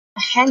doing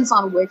a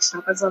hands-on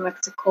workshop, as I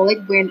like to call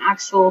it, where an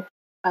actual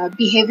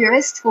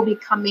behaviorist will be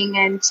coming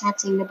and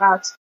chatting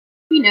about,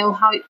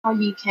 how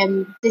you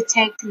can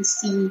detect and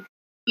see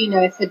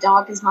if a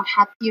dog is not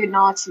happy or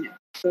not,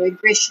 for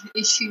aggression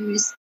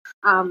issues.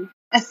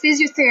 A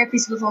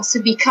physiotherapist will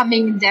also be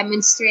coming and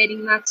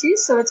demonstrating that too.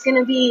 So it's going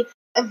to be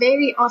a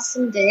very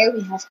awesome day.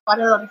 We have quite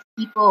a lot of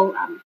people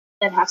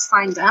that have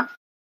signed up.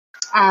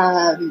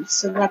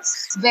 So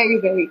that's very,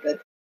 very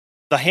good.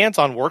 The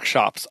hands-on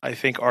workshops, I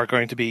think, are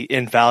going to be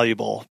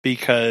invaluable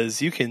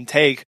because you can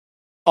take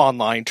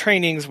online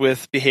trainings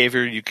with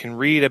behavior, you can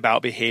read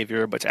about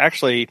behavior, but to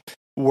actually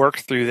work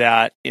through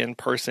that in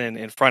person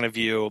in front of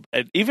you,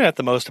 and even at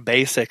the most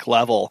basic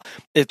level,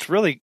 it's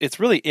really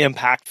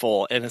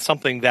impactful, and it's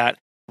something that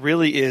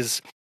really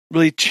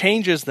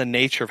changes the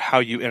nature of how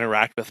you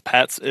interact with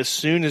pets as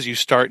soon as you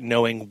start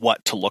knowing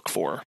what to look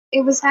for.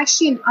 It was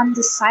actually an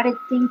undecided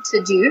thing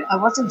to do. I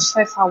wasn't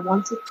sure if I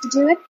wanted to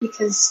do it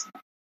because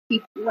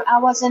I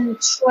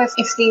wasn't sure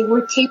if they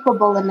were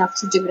capable enough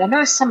to do it. I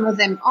know some of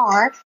them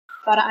are,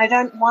 but I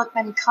don't want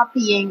them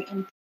copying,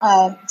 and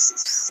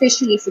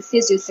especially for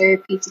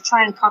physiotherapy, to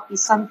try and copy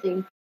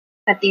something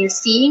that they're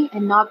seeing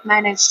and not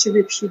manage to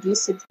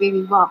reproduce it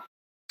very well.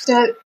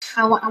 So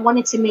I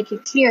wanted to make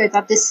it clear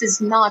that this is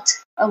not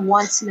a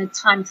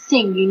once-in-a-time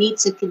thing. You need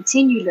to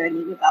continue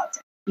learning about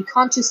it. You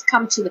can't just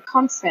come to the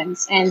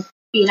conference and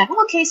be like,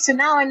 okay, so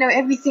now I know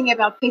everything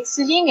about pet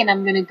sitting and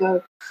I'm going to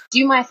go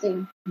do my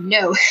thing.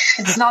 No,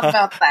 it's not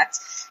about that.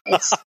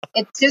 It's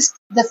just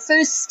the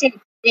first step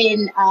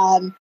in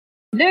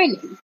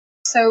learning.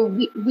 So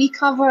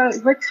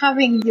we're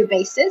covering your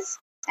bases,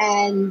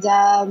 and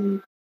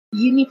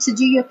you need to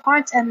do your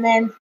part and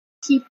then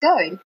keep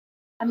going.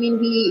 I mean,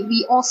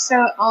 we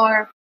also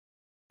are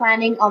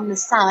planning on the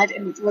side,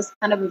 and it was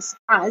kind of a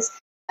surprise,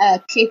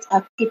 a kit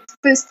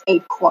first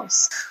aid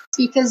course,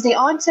 because there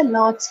aren't a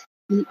lot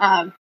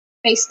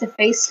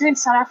face-to-face here in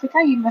South Africa.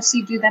 You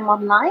mostly do them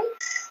online.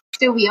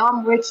 So we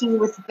are working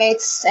with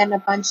vets and a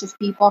bunch of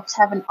people to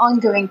have an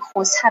ongoing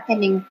course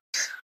happening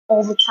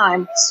all the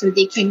time, so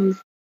they can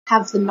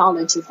have the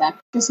knowledge of that,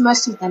 because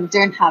most of them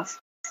don't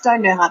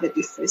know how to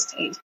do first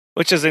aid.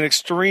 Which is an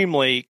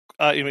extremely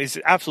it's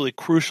an absolutely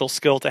crucial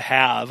skill to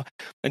have.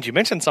 And you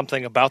mentioned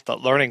something about the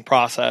learning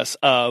process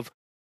of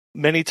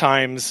many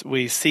times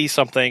we see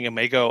something and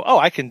may go, oh,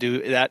 I can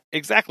do that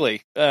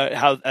exactly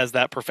as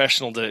that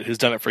professional did it, who's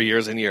done it for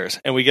years and years.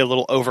 And we get a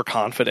little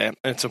overconfident.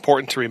 And it's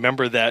important to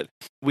remember that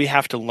we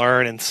have to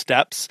learn in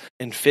steps,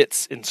 in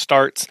fits, in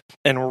starts,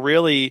 and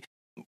really,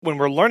 when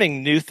we're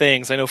learning new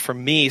things, I know for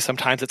me,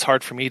 sometimes it's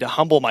hard for me to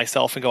humble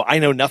myself and go, I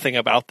know nothing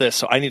about this,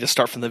 so I need to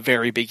start from the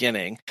very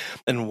beginning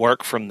and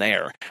work from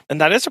there. And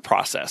that is a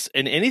process.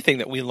 And anything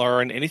that we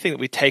learn, anything that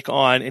we take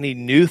on, any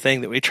new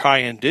thing that we try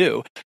and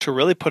do, to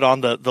really put on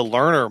the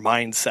learner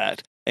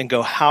mindset and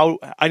go, how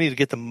I need to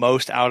get the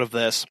most out of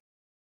this.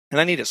 And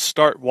I need to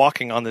start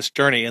walking on this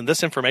journey. And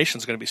this information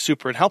is going to be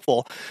super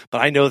helpful, but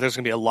I know there's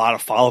going to be a lot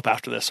of follow-up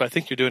after this. So I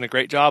think you're doing a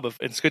great job of,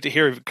 it's good to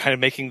hear kind of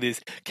making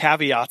these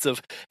caveats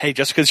of, hey,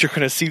 just because you're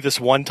going to see this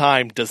one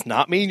time does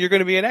not mean you're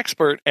going to be an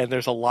expert. And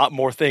there's a lot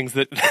more things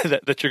that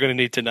you're going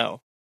to need to know.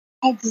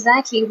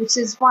 Exactly, which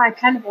is why I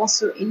kind of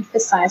also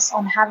emphasize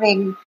on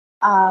having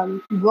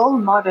role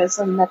models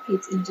in the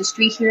pet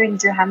industry here in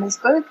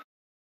Johannesburg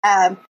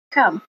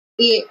come.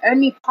 The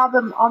only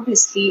problem,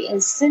 obviously,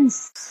 is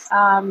since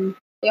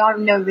there are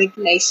no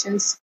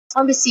regulations.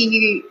 Obviously,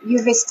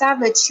 you've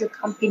established your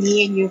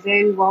company and you're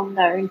very well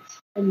known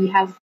and you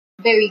have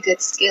very good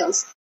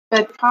skills.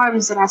 But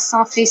problems that I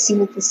saw facing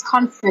with this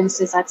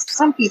conference is that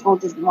some people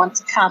didn't want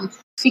to come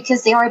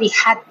because they already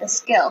had the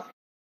skill.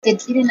 They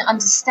didn't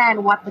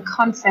understand what the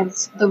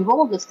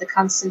role of the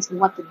conference and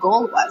what the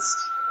goal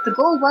was. The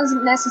goal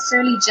wasn't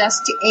necessarily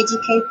just to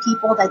educate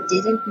people that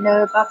didn't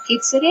know about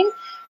pet sitting,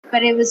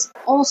 but it was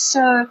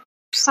also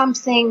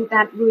something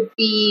that would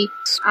be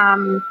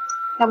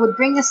that would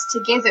bring us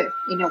together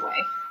in a way.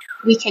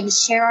 We can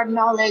share our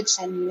knowledge,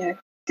 and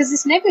because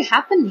it's never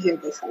happened here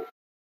before.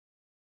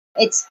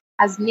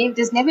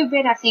 There's never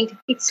been, I think, a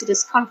pet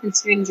sitters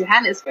conference here in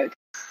Johannesburg.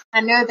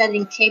 I know that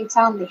in Cape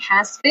Town there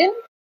has been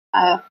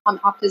on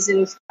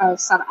opposite of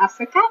South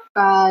Africa,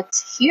 but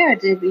here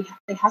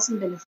there hasn't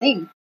been a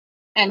thing.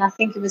 And I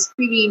think it was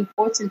pretty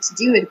important to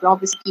do it, but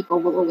obviously people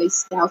will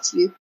always doubt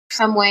you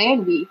some way,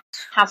 and we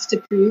have to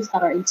prove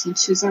that our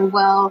intentions are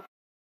well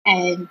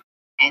and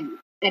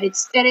that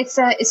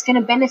it's going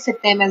to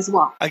benefit them as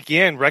well.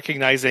 Again,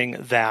 recognizing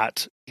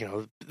that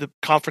the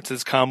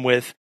conferences come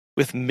with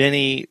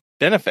many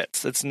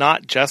benefits. It's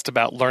not just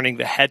about learning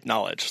the head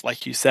knowledge,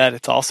 like you said.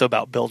 It's also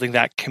about building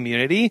that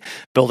community,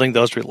 building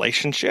those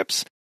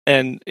relationships.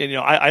 And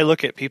I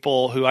look at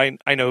people who I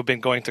know have been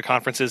going to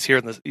conferences here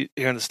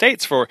in the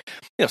States for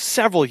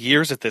several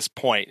years at this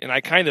point, and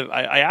I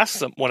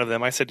asked one of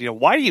them. I said,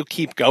 why do you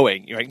keep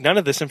going? None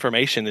of this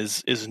information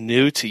is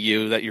new to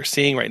you that you're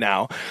seeing right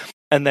now.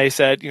 And they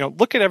said,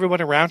 look at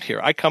everyone around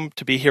here. I come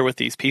to be here with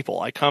these people.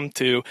 I come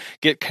to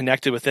get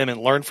connected with them and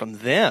learn from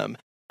them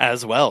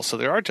as well. So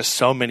there are just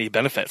so many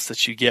benefits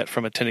that you get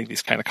from attending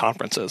these kind of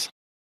conferences.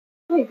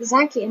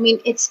 Exactly. I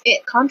mean,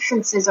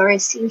 conferences are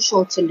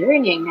essential to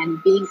learning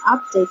and being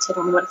updated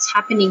on what's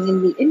happening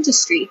in the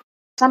industry.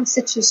 some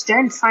sitters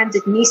don't find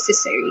it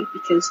necessary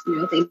because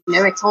they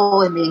know it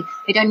all and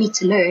they don't need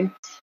to learn.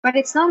 But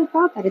it's not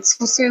about that. It's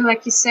also,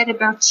 like you said,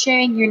 about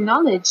sharing your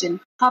knowledge and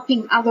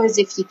helping others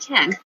if you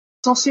can.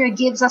 It also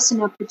gives us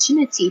an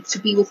opportunity to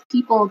be with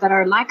people that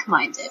are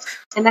like-minded.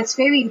 And that's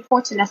very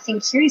important, I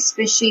think, here,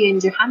 especially in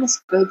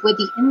Johannesburg, where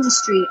the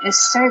industry is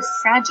so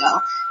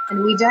fragile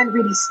and we don't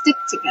really stick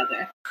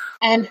together.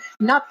 And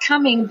not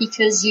coming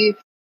because you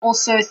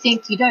also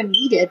think you don't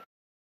need it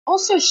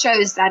also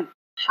shows that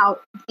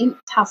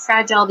how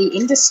fragile the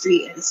industry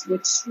is,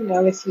 which,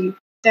 if you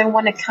don't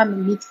want to come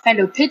and meet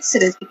fellow pet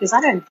sitters, because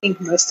I don't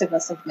think most of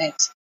us have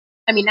met.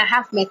 I mean, I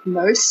have met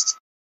most,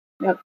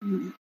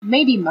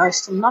 maybe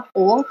most, not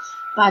all,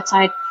 but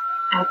I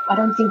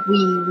don't think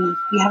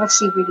we have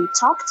actually really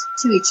talked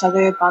to each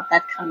other about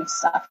that kind of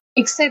stuff,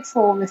 except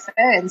for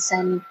reference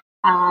and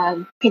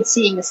pet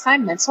sitting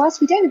assignments. So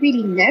we don't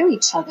really know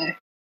each other.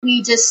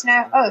 We just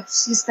know,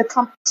 she's the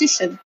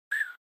competition.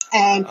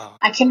 And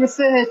I can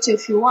refer her to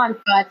if you want,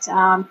 but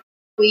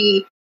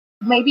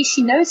maybe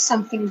she knows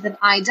something that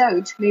I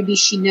don't. Maybe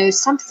she knows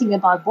something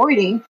about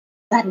boarding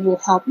that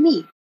will help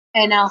me.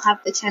 And I'll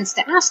have the chance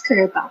to ask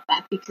her about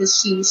that because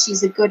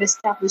she's a good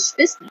established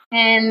business.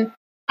 And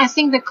I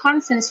think the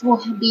conference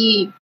will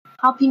be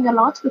helping a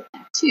lot with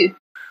that too.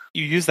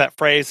 You use that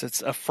phrase,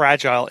 it's a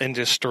fragile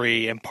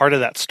industry, and part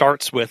of that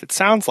starts with, it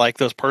sounds like,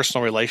 those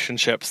personal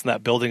relationships and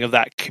that building of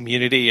that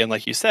community. And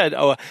like you said,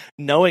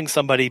 knowing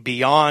somebody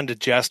beyond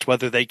just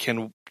whether they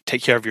can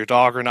take care of your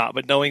dog or not,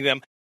 but knowing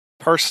them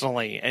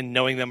personally and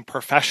knowing them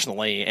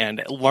professionally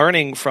and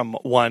learning from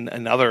one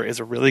another is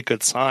a really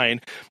good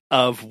sign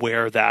of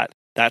where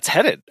that's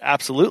headed.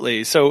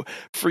 Absolutely. So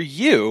for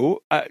you,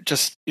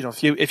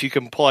 if you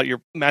can pull out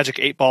your magic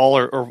 8-ball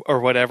or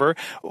whatever,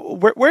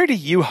 where do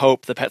you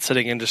hope the pet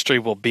sitting industry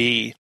will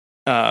be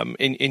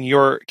in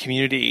your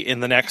community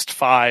in the next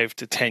 5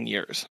 to 10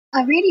 years?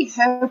 I really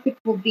hope it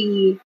will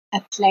be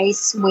a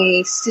place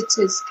where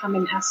sitters come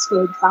and ask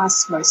for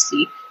advice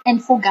mostly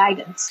and for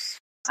guidance.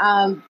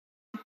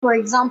 For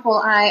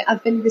example,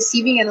 I've been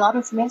receiving a lot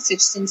of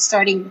messages since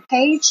starting the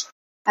page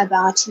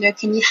about,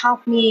 can you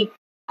help me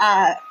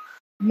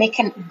make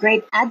a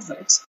great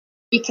advert?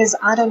 Because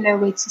I don't know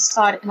where to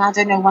start and I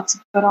don't know what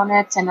to put on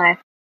it, and I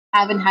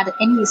haven't had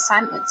any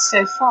assignments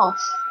so far.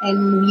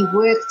 And we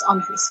worked on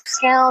her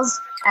scales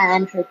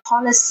and her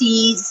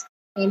policies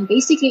and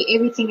basically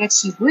everything that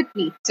she would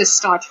need to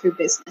start her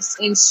business.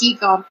 And she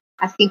got,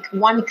 I think,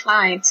 one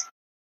client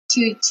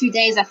two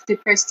days after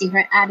posting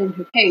her ad in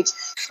her page,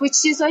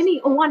 which is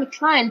only one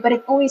client, but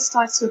it always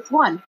starts with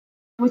one,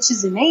 which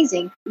is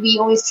amazing. We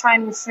always try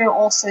and refer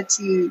also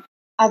to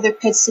other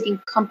pet sitting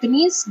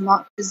companies,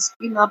 not because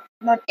not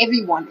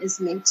everyone is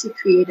meant to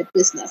create a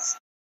business,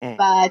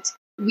 but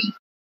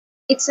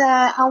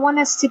I want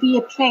us to be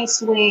a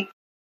place where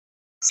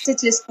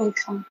sitters can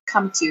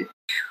come to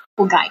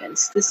for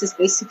guidance. This is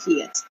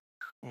basically it,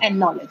 and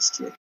knowledge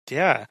too.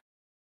 Yeah,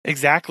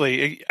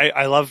 exactly.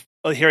 I love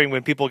hearing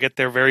when people get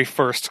their very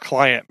first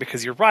client,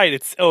 because you're right.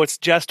 It's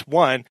just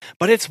one,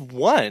 but it's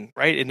one,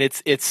 right? And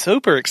it's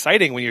super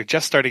exciting when you're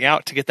just starting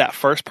out to get that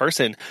first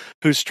person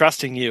who's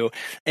trusting you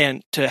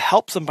and to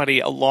help somebody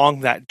along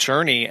that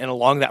journey and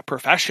along that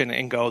profession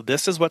and go,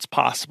 this is what's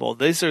possible.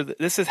 This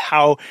is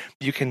how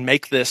you can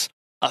make this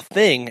a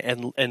thing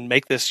and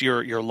make this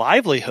your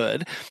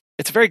livelihood.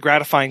 It's a very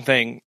gratifying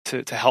thing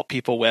to help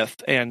people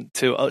with and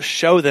to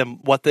show them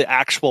what the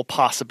actual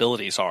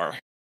possibilities are.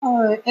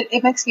 Oh,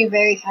 it makes me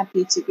very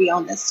happy, to be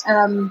honest.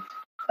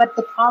 But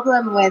the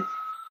problem with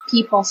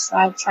people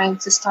trying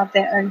to start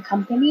their own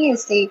company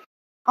is they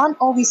aren't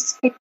always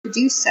fit to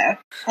do so.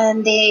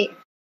 And they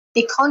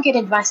can't get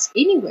advice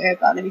anywhere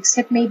about it,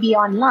 except maybe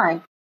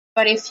online.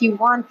 But if you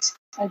want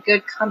a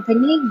good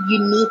company, you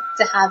need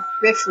to have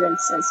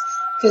references.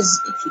 Because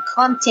if you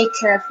can't take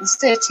care of the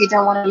search, you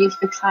don't want to leave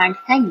your client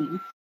hanging.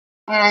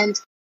 And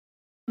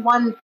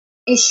one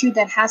issue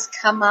that has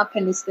come up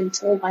and has been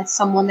told by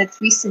someone that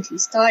recently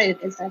started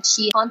is that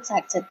she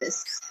contacted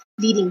this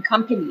leading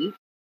company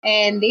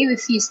and they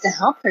refused to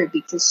help her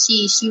because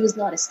she was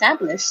not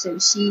established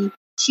and she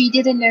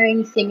didn't know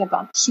anything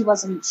about, she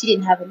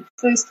didn't have any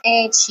first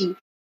aid. She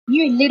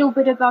knew a little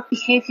bit about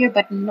behavior,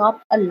 but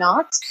not a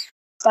lot.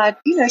 But,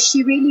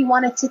 she really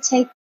wanted to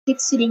take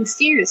pet sitting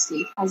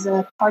seriously as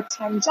a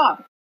part-time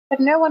job. But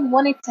no one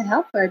wanted to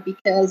help her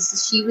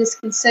because she was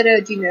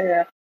considered,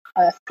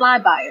 a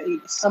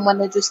flyby, someone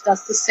that just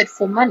does the sit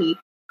for money,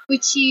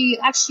 which she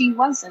actually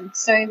wasn't.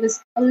 So it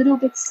was a little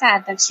bit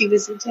sad that she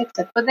was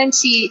rejected. But then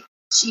she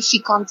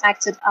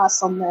contacted us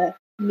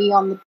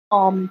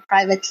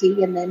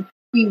privately, and then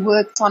we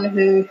worked on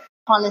her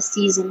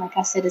policies and, like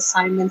I said,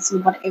 assignments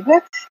and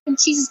whatever. And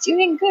she's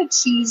doing good.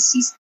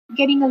 She's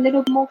getting a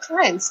little more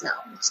clients now,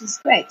 which is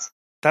great.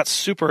 That's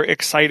super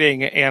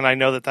exciting, and I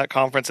know that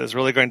conference is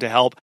really going to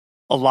help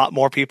a lot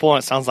more people,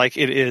 and it sounds like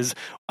it is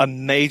a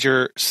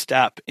major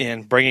step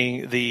in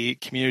bringing the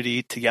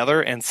community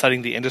together and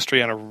setting the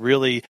industry on a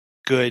really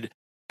good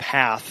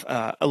path.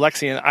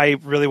 Alexian, I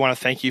really want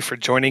to thank you for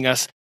joining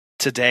us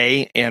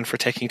today and for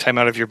taking time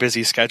out of your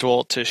busy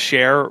schedule to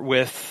share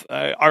with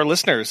our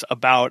listeners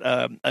about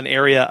an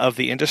area of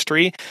the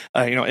industry,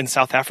 in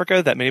South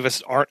Africa that many of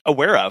us aren't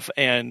aware of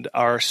and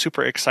are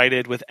super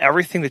excited with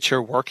everything that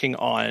you're working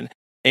on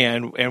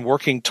and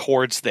working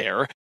towards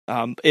there.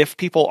 If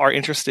people are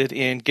interested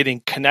in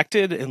getting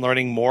connected and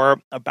learning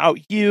more about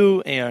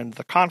you and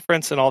the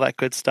conference and all that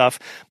good stuff,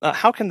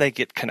 how can they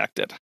get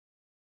connected?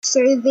 So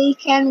they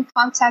can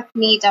contact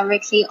me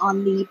directly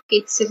on the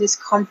Pet Sitters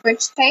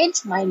conference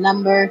page. My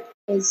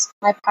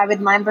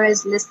private number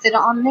is listed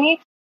on there,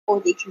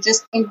 or they can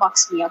just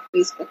inbox me on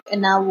Facebook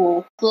and I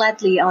will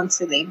gladly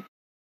answer them.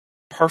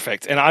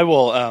 Perfect. And I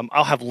will,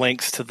 I'll have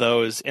links to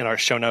those in our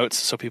show notes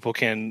so people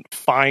can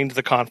find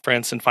the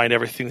conference and find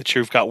everything that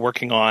you've got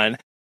working on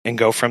and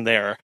go from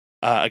there.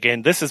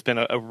 Again, this has been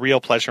a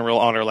real pleasure and real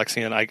honor,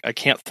 Lexi, and I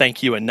can't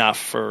thank you enough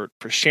for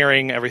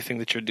sharing everything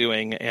that you're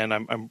doing, and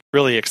I'm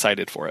really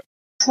excited for it.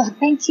 Well,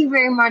 thank you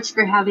very much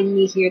for having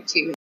me here,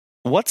 too.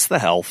 What's the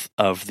health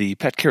of the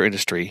pet care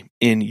industry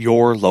in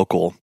your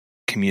local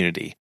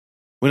community?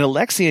 When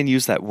Alexian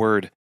used that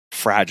word,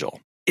 fragile,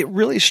 it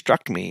really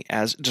struck me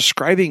as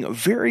describing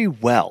very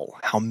well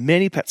how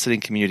many pet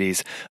sitting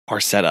communities are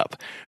set up.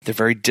 They're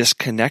very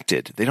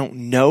disconnected. They don't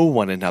know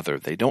one another.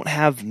 They don't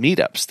have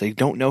meetups. They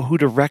don't know who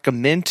to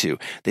recommend to.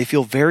 They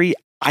feel very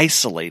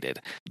isolated.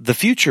 The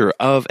future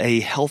of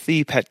a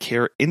healthy pet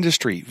care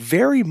industry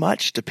very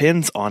much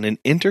depends on an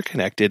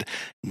interconnected,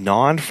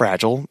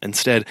 non-fragile,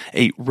 instead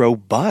a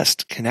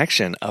robust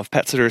connection of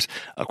pet sitters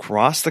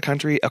across the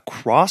country,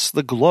 across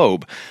the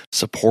globe,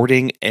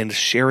 supporting and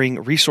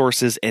sharing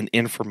resources and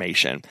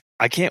information.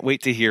 I can't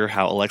wait to hear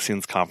how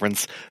Alexian's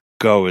conference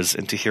goes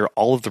and to hear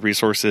all of the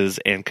resources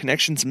and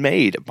connections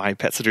made by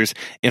pet sitters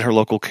in her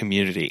local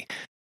community.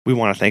 We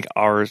want to thank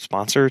our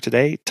sponsor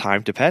today,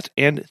 Time to Pet,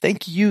 and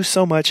thank you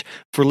so much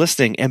for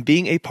listening and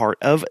being a part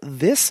of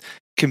this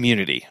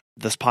community,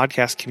 this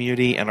podcast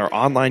community and our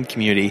online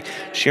community,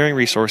 sharing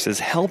resources,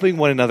 helping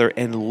one another,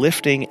 and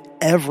lifting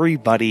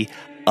everybody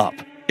up.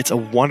 It's a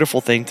wonderful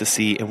thing to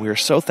see, and we are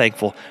so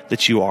thankful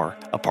that you are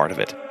a part of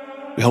it.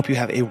 We hope you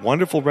have a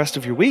wonderful rest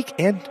of your week,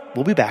 and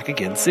we'll be back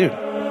again soon.